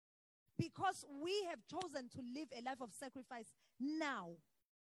 Because we have chosen to live a life of sacrifice now.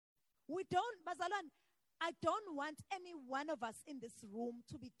 We don't, Bazalwan, I don't want any one of us in this room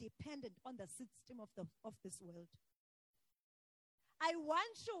to be dependent on the system of this world. I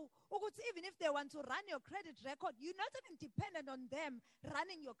want you, even if they want to run your credit record, you're not even dependent on them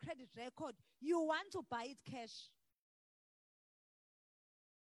running your credit record. You want to buy it cash.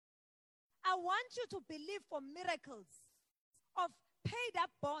 I want you to believe for miracles of paid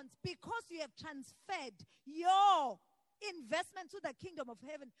up bonds because you have transferred your investment to the kingdom of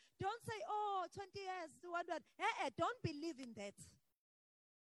heaven. Don't say, oh, 20 years, what. Don't believe in that.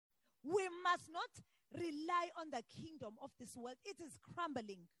 We must not rely on the kingdom of this world. It is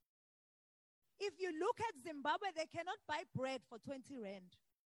crumbling. If you look at Zimbabwe, they cannot buy bread for 20 rand.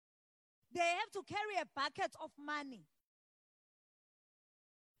 They have to carry a bucket of money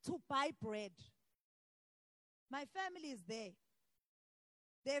to buy bread. My family is there.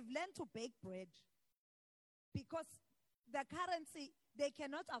 They've learned to bake bread because the currency, they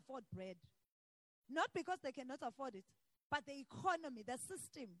cannot afford bread. Not because they cannot afford it, but the economy, the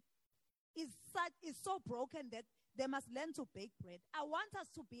system is so broken that they must learn to bake bread. I want us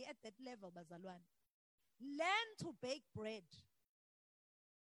to be at that level, Bazalwane. Learn to bake bread.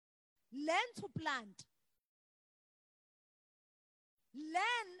 Learn to plant.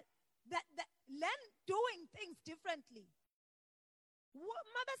 Learn doing things differently.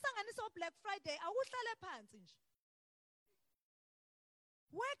 Black Friday,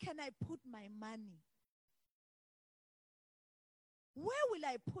 where can I put my money? Where will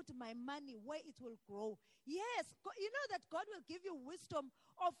I put my money where it will grow? Yes, you know that God will give you wisdom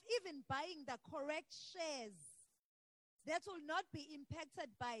of even buying the correct shares that will not be impacted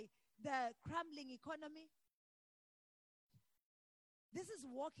by the crumbling economy. This is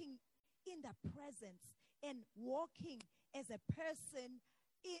walking in the presence and walking as a person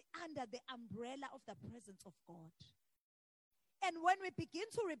under the umbrella of the presence of God. And when we begin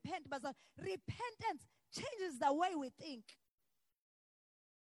to repent, repentance changes the way we think.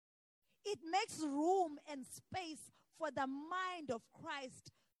 It makes room and space for the mind of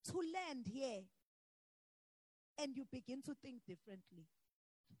Christ to land here. And you begin to think differently.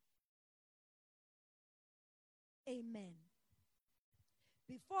 Amen.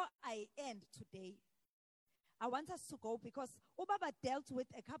 Before I end today, I want us to go because Ubaba dealt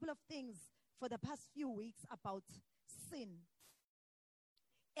with a couple of things for the past few weeks about sin.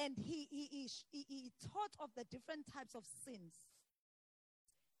 And he taught of the different types of sins.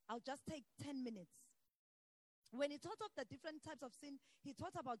 I'll just take 10 minutes. When he taught of the different types of sin, he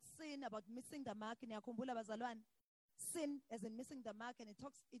taught about sin, about missing the mark. Sin as in missing the mark. And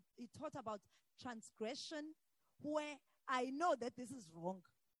he taught about transgression, where I know that this is wrong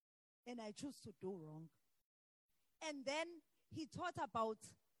and I choose to do wrong. And then he taught about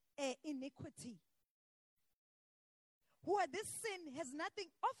iniquity, where this sin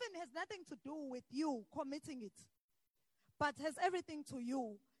often has nothing to do with you committing it, but has everything to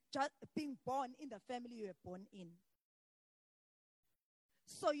you just being born in the family you were born in.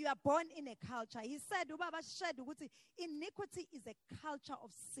 So you are born in a culture. He said, iniquity is a culture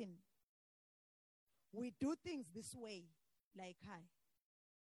of sin. We do things this way, like I.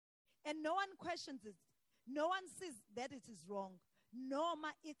 And no one questions it. No one says that it is wrong.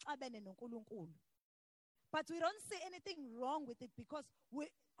 But we don't say anything wrong with it because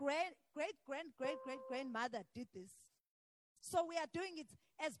great-grandmother did this. So we are doing it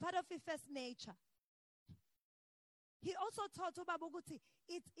as part of first nature. He also taught Ubabuguti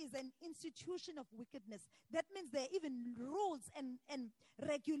it is an institution of wickedness. That means there are even rules and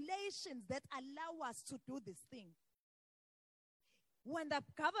regulations that allow us to do this thing. When the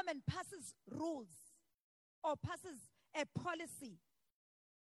government passes rules or passes a policy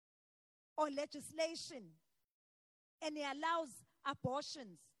or legislation and it allows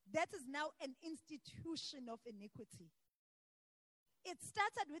abortions, that is now an institution of iniquity. It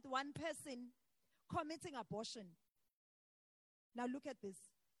started with one person committing abortion. Now look at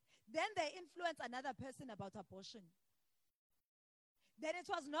this. Then they influenced another person about abortion. Then it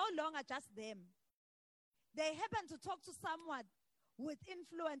was no longer just them. They happened to talk to someone with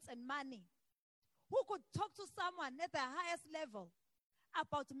influence and money who could talk to someone at the highest level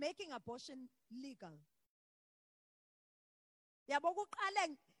about making abortion legal.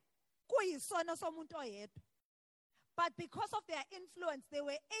 But because of their influence, they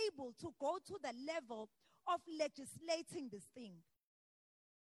were able to go to the level of legislating this thing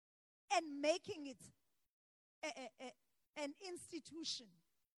and making it an institution.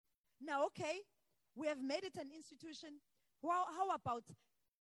 Now, okay, we have made it an institution. How about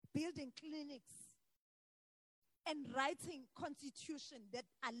building clinics and writing constitution that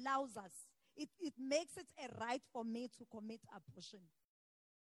allows us? It makes it a right for me to commit abortion.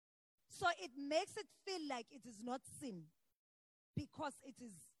 So it makes it feel like it is not sin because it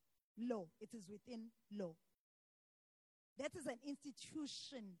is law. It is within law. That is an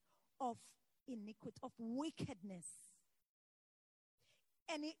institution of iniquity, of wickedness.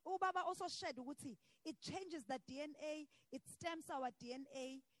 And Ubaba also shared it changes the DNA, it stamps our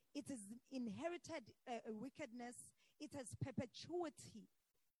DNA, it is inherited wickedness, it has perpetuity.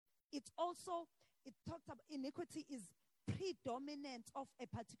 It talks about iniquity is predominant of a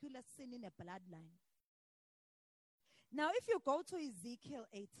particular sin in a bloodline. Now, if you go to Ezekiel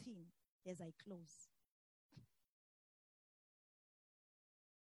 18, as I close,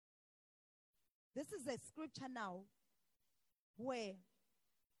 this is a scripture now where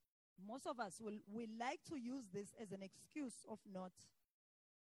most of us will like to use this as an excuse of not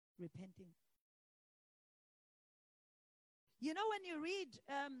repenting. You know, when you read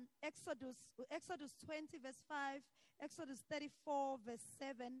Exodus 20, verse 5, Exodus 34, verse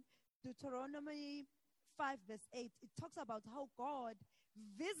 7, Deuteronomy 5, verse 8, it talks about how God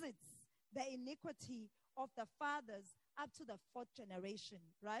visits the iniquity of the fathers up to the fourth generation,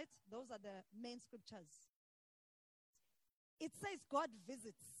 right? Those are the main scriptures. It says God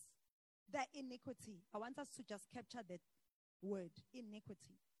visits the iniquity. I want us to just capture that word,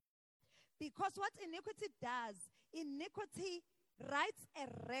 iniquity. Because what iniquity does, iniquity writes a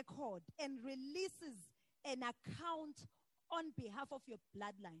record and releases an account on behalf of your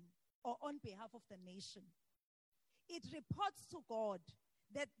bloodline or on behalf of the nation. It reports to God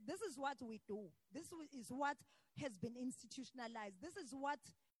that this is what we do. This is what has been institutionalized. This is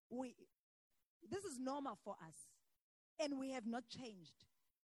normal for us. And we have not changed.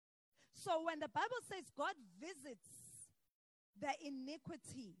 So when the Bible says God visits the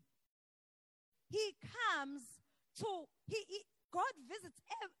iniquity, God visits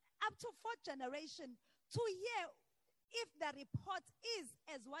up to fourth generation to hear if the report is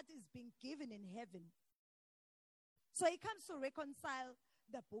as what is being given in heaven. So he comes to reconcile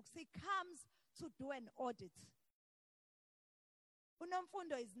the books. He comes to do an audit.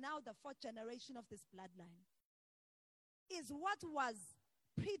 Unomfundo is now the fourth generation of this bloodline. Is what was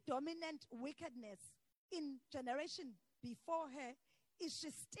predominant wickedness in generation before her, is she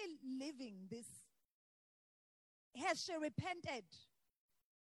still living this? Has she repented?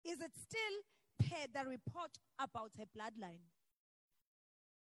 Is it still the report about her bloodline?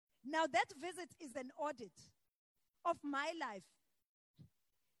 Now that visit is an audit of my life.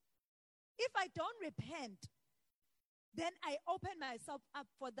 If I don't repent, then I open myself up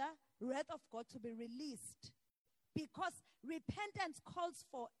for the wrath of God to be released. Because repentance calls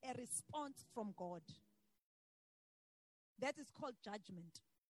for a response from God. That is called judgment.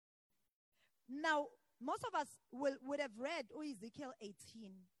 Now, most of us would have read Ezekiel 18.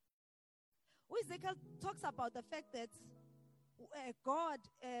 Ezekiel talks about the fact that God,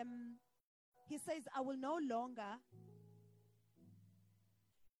 he says, I will no longer,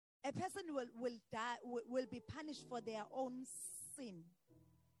 a person will die, will be punished for their own sin.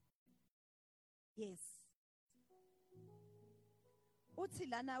 Yes.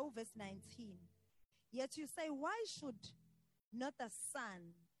 Utilana, verse 19. Yet you say, why should not the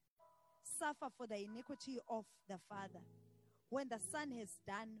son suffer for the iniquity of the father, when the son has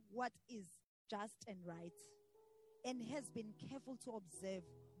done what is just and right, and has been careful to observe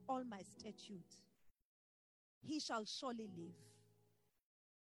all my statutes? He shall surely live.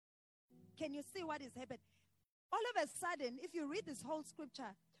 Can you see what is happening? All of a sudden, if you read this whole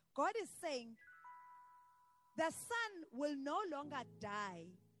scripture, God is saying, the son will no longer die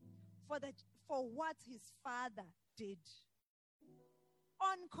for what his father did,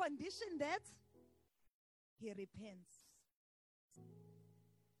 on condition that he repents.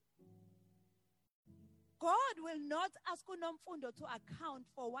 God will not ask uNomfundo to account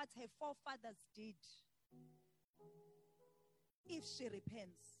for what her forefathers did if she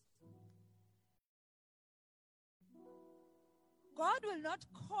repents. God will not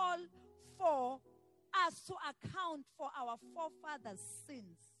call for us to account for our forefathers'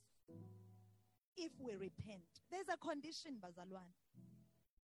 sins if we repent. There's a condition, Bazalwan.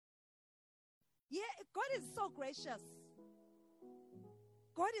 Yeah, God is so gracious.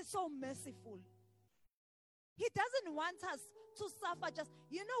 God is so merciful. He doesn't want us to suffer just,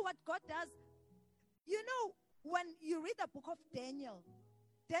 you know what God does? You know, when you read the book of Daniel,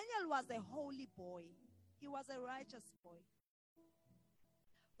 Daniel was a holy boy. He was a righteous boy.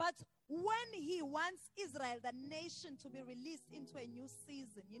 But when he wants Israel, the nation, to be released into a new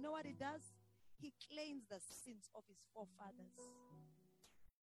season, you know what he does? He claims the sins of his forefathers.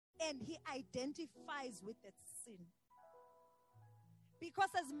 And he identifies with that sin. Because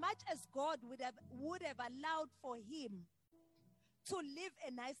as much as God would have allowed for him to live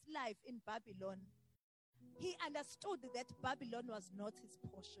a nice life in Babylon, he understood that Babylon was not his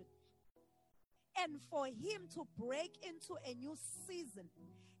portion. And for him to break into a new season,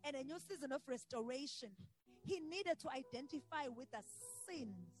 and a new season of restoration, he needed to identify with the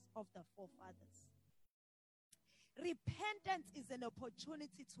sins of the forefathers. Repentance is an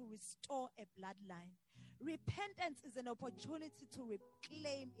opportunity to restore a bloodline. Repentance is an opportunity to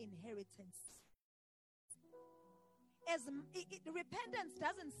reclaim inheritance. Repentance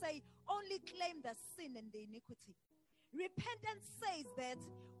doesn't say only claim the sin and the iniquity. Repentance says that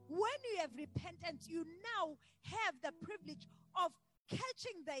when you have repented, you now have the privilege of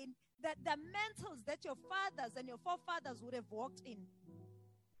catching the mantles that your fathers and your forefathers would have walked in,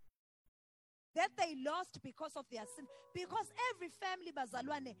 that they lost because of their sin. Because every family,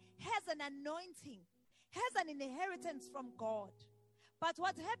 bazalwane, has an anointing, has an inheritance from God. But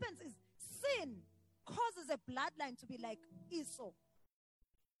what happens is sin causes a bloodline to be like Esau.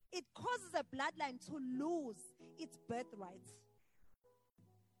 It causes a bloodline to lose its birthright.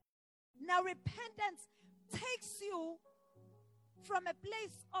 Now, repentance takes you from a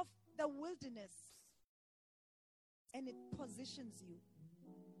place of the wilderness and it positions you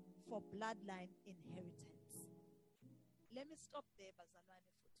for bloodline inheritance. Let me stop there, Bazalwane,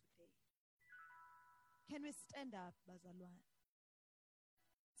 for today. Can we stand up, Bazalwane?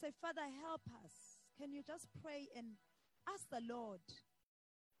 Say, Father, help us. Can you just pray and ask the Lord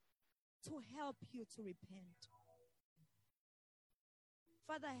to help you to repent?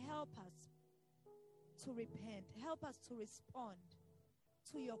 Father, help us to repent. Help us to respond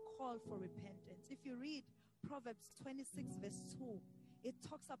to your call for repentance. If you read Proverbs 26 verse 2, it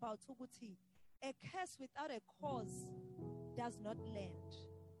talks about Tuguti, a curse without a cause does not land.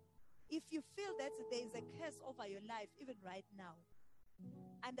 If you feel that there is a curse over your life, even right now,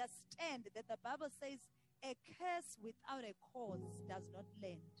 understand that the Bible says a curse without a cause does not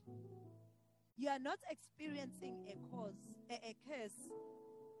land. You are not experiencing a curse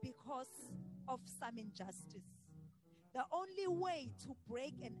because of some injustice. The only way to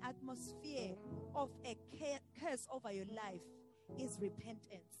break an atmosphere of a curse over your life is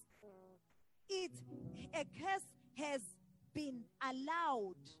repentance. A curse has been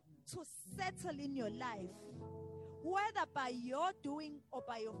allowed to settle in your life, whether by your doing or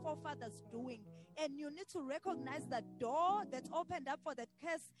by your forefathers' doing. And you need to recognize the door that opened up for that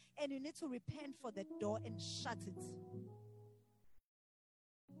curse, and you need to repent for that door and shut it.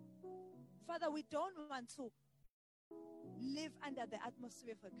 Father, we don't want to live under the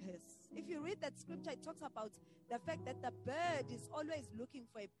atmosphere of a curse. If you read that scripture, it talks about the fact that the bird is always looking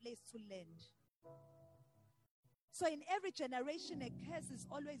for a place to land. So in every generation, a curse is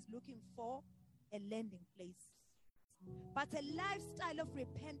always looking for a landing place. But a lifestyle of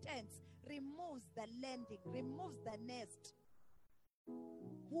repentance removes the landing, removes the nest,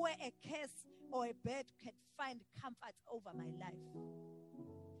 where a curse or a bird can find comfort over my life.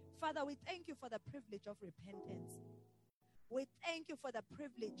 Father, we thank you for the privilege of repentance. We thank you for the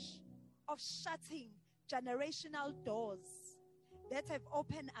privilege of shutting generational doors that have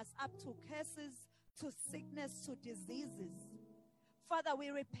opened us up to curses, to sickness, to diseases. Father, we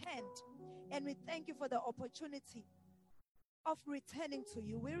repent and we thank you for the opportunity of returning to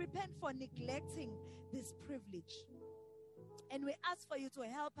you. We repent for neglecting this privilege. And we ask for you to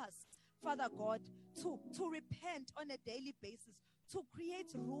help us, Father God, to repent on a daily basis, to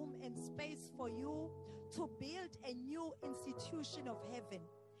create room and space for you to build a new institution of heaven,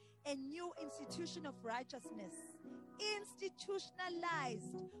 a new institution of righteousness,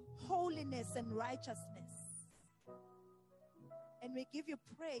 institutionalized holiness and righteousness. And we give you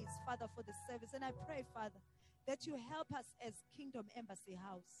praise, Father, for the service. And I pray, Father, that you help us as Kingdom Embassy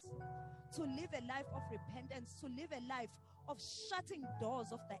House to live a life of repentance, to live a life of shutting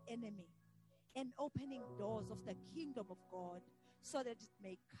doors of the enemy and opening doors of the kingdom of God, so that it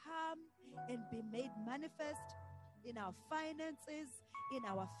may come and be made manifest in our finances, in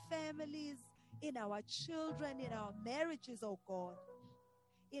our families, in our children, in our marriages, oh God,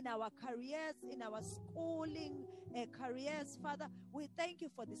 in our careers, in our schooling careers. Father, we thank you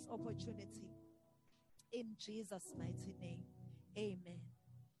for this opportunity. In Jesus' mighty name, amen.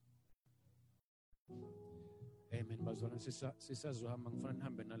 Amen. Bazwana sisazohamba ngifuna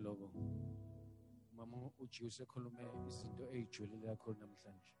nihambe nalobo. Mama uJuse ekhulume izinto ezijulile kakhulu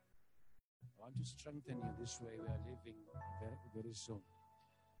namhlanje. I want to strengthen you this way. We are living very, very soon.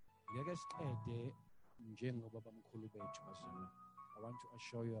 Ngeke siqede njengoba bamkhulu bethu bazwana. I want to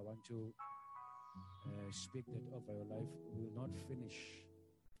assure you, I want to speak that over your life. We will not finish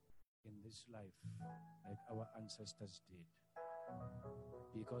in this life like our ancestors did,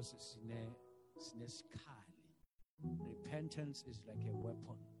 because repentance is like a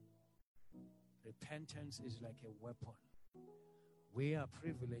weapon. Repentance is like a weapon. We are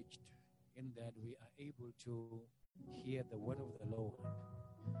privileged in that we are able to hear the word of the Lord,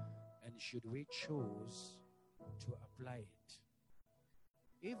 and should we choose to apply it,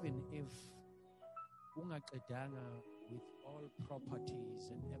 even if ungaqedanga with all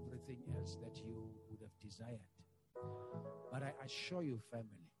properties and everything else that you would have desired. But I assure you,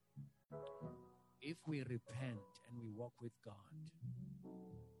 family, if we repent and we walk with God,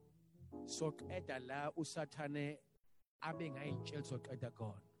 so la usathane abe ngayitshela soqeda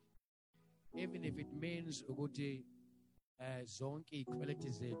khona, even if it means ukuthi zonke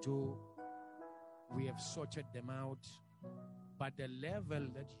izikweleti zethu we have sorted them out, but the level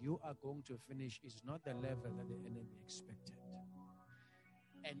that you are going to finish is not the level that the enemy expected.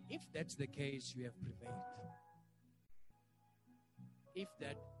 And if that's the case, you have prevailed. If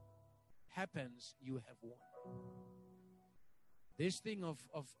that happens, you have won. This thing of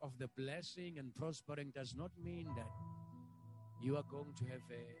the blessing and prospering does not mean that you are going to have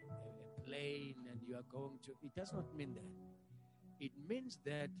a plane and you are going to, it does not mean that. It means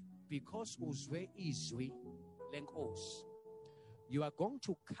that because uzwe izwi lenkosi, you are going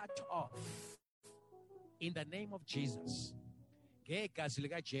to cut off in the name of Jesus,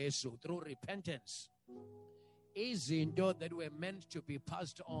 through repentance, izinto that were meant to be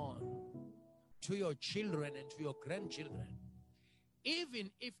passed on to your children and to your grandchildren, even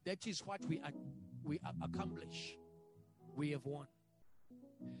if that is what we accomplish, we have won.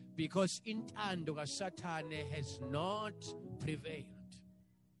 Because intando kaSathane has not prevailed.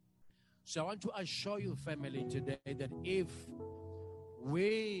 So I want to assure you, family, today that if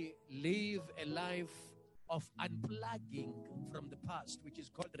we live a life of unplugging from the past, which is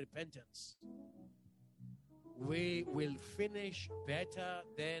called repentance, we will finish better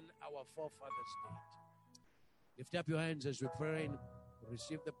than our forefathers did. Lift up your hands as we pray and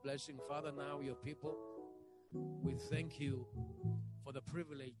receive the blessing. Father, now your people, we thank you for the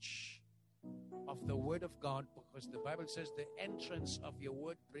privilege of the word of God, because the Bible says the entrance of your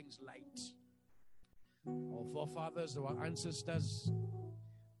word brings light. Our forefathers, our ancestors,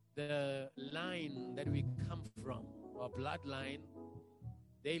 the line that we come from, our bloodline,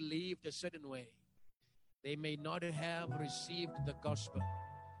 they lived a certain way. They may not have received the gospel,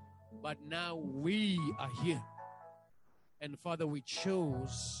 but now we are here. And Father, we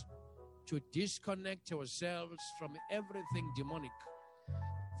chose to disconnect ourselves from everything demonic,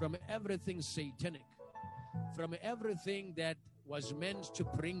 from everything satanic, from everything that was meant to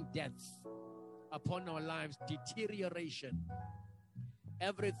bring death upon our lives, deterioration,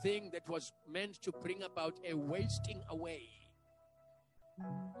 everything that was meant to bring about a wasting away.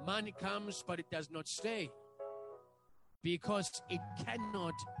 Money comes, but it does not stay, because it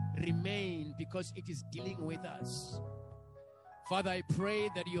cannot remain, because it is dealing with us. Father, I pray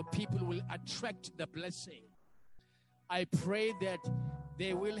that your people will attract the blessing. I pray that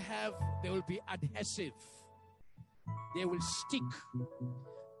they will be adhesive. They will stick.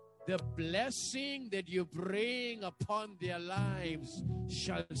 The blessing that you bring upon their lives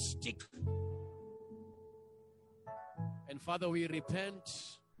shall stick. And Father, we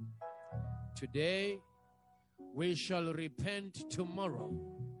repent today. We shall repent tomorrow.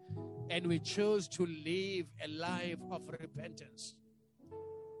 And we choose to live a life of repentance.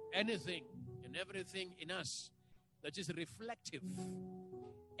 Anything and everything in us that is reflective,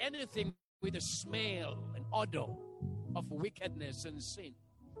 anything with a smell and odor of wickedness and sin,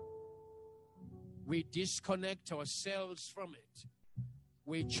 we disconnect ourselves from it.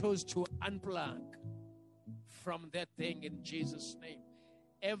 We choose to unplug from that thing in Jesus' name.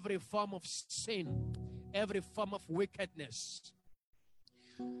 Every form of sin, every form of wickedness.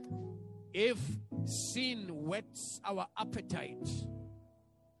 If sin whets our appetite,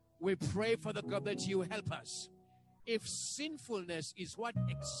 we pray for the God that you help us. If sinfulness is what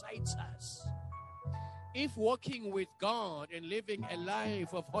excites us, if walking with God and living a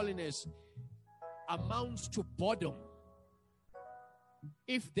life of holiness amounts to boredom,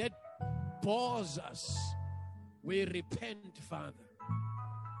 if that bores us, we repent, Father.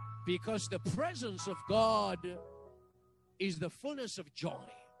 Because the presence of God is the fullness of joy.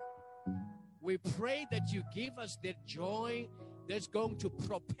 We pray that you give us that joy that's going to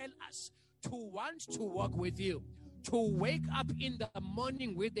propel us to want to walk with you, to wake up in the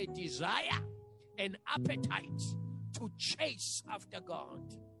morning with a desire and appetite to chase after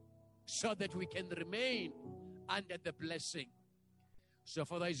God, so that we can remain under the blessing. So,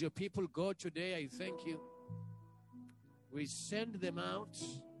 Father, as your people go today, I thank you. We send them out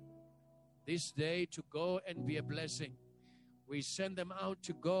this day to go and be a blessing. We send them out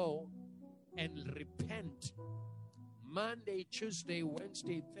to go and repent. Monday, Tuesday,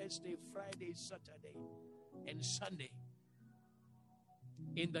 Wednesday, Thursday, Friday, Saturday, and Sunday.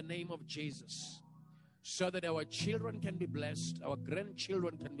 In the name of Jesus. So that our children can be blessed, our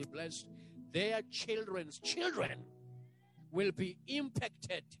grandchildren can be blessed, their children's children will be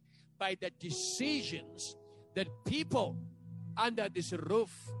impacted by the decisions that people under this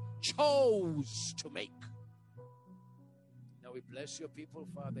roof chose to make. Now we bless your people,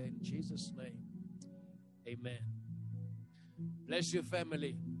 Father, in Jesus' name. Amen. Bless your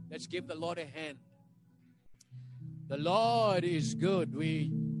family. Let's give the Lord a hand. The Lord is good.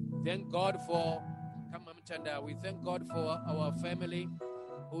 We thank God for, come on, Chanda. We thank God for our family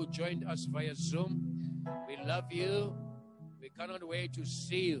who joined us via Zoom. We love you. We cannot wait to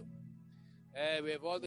see you. We have all the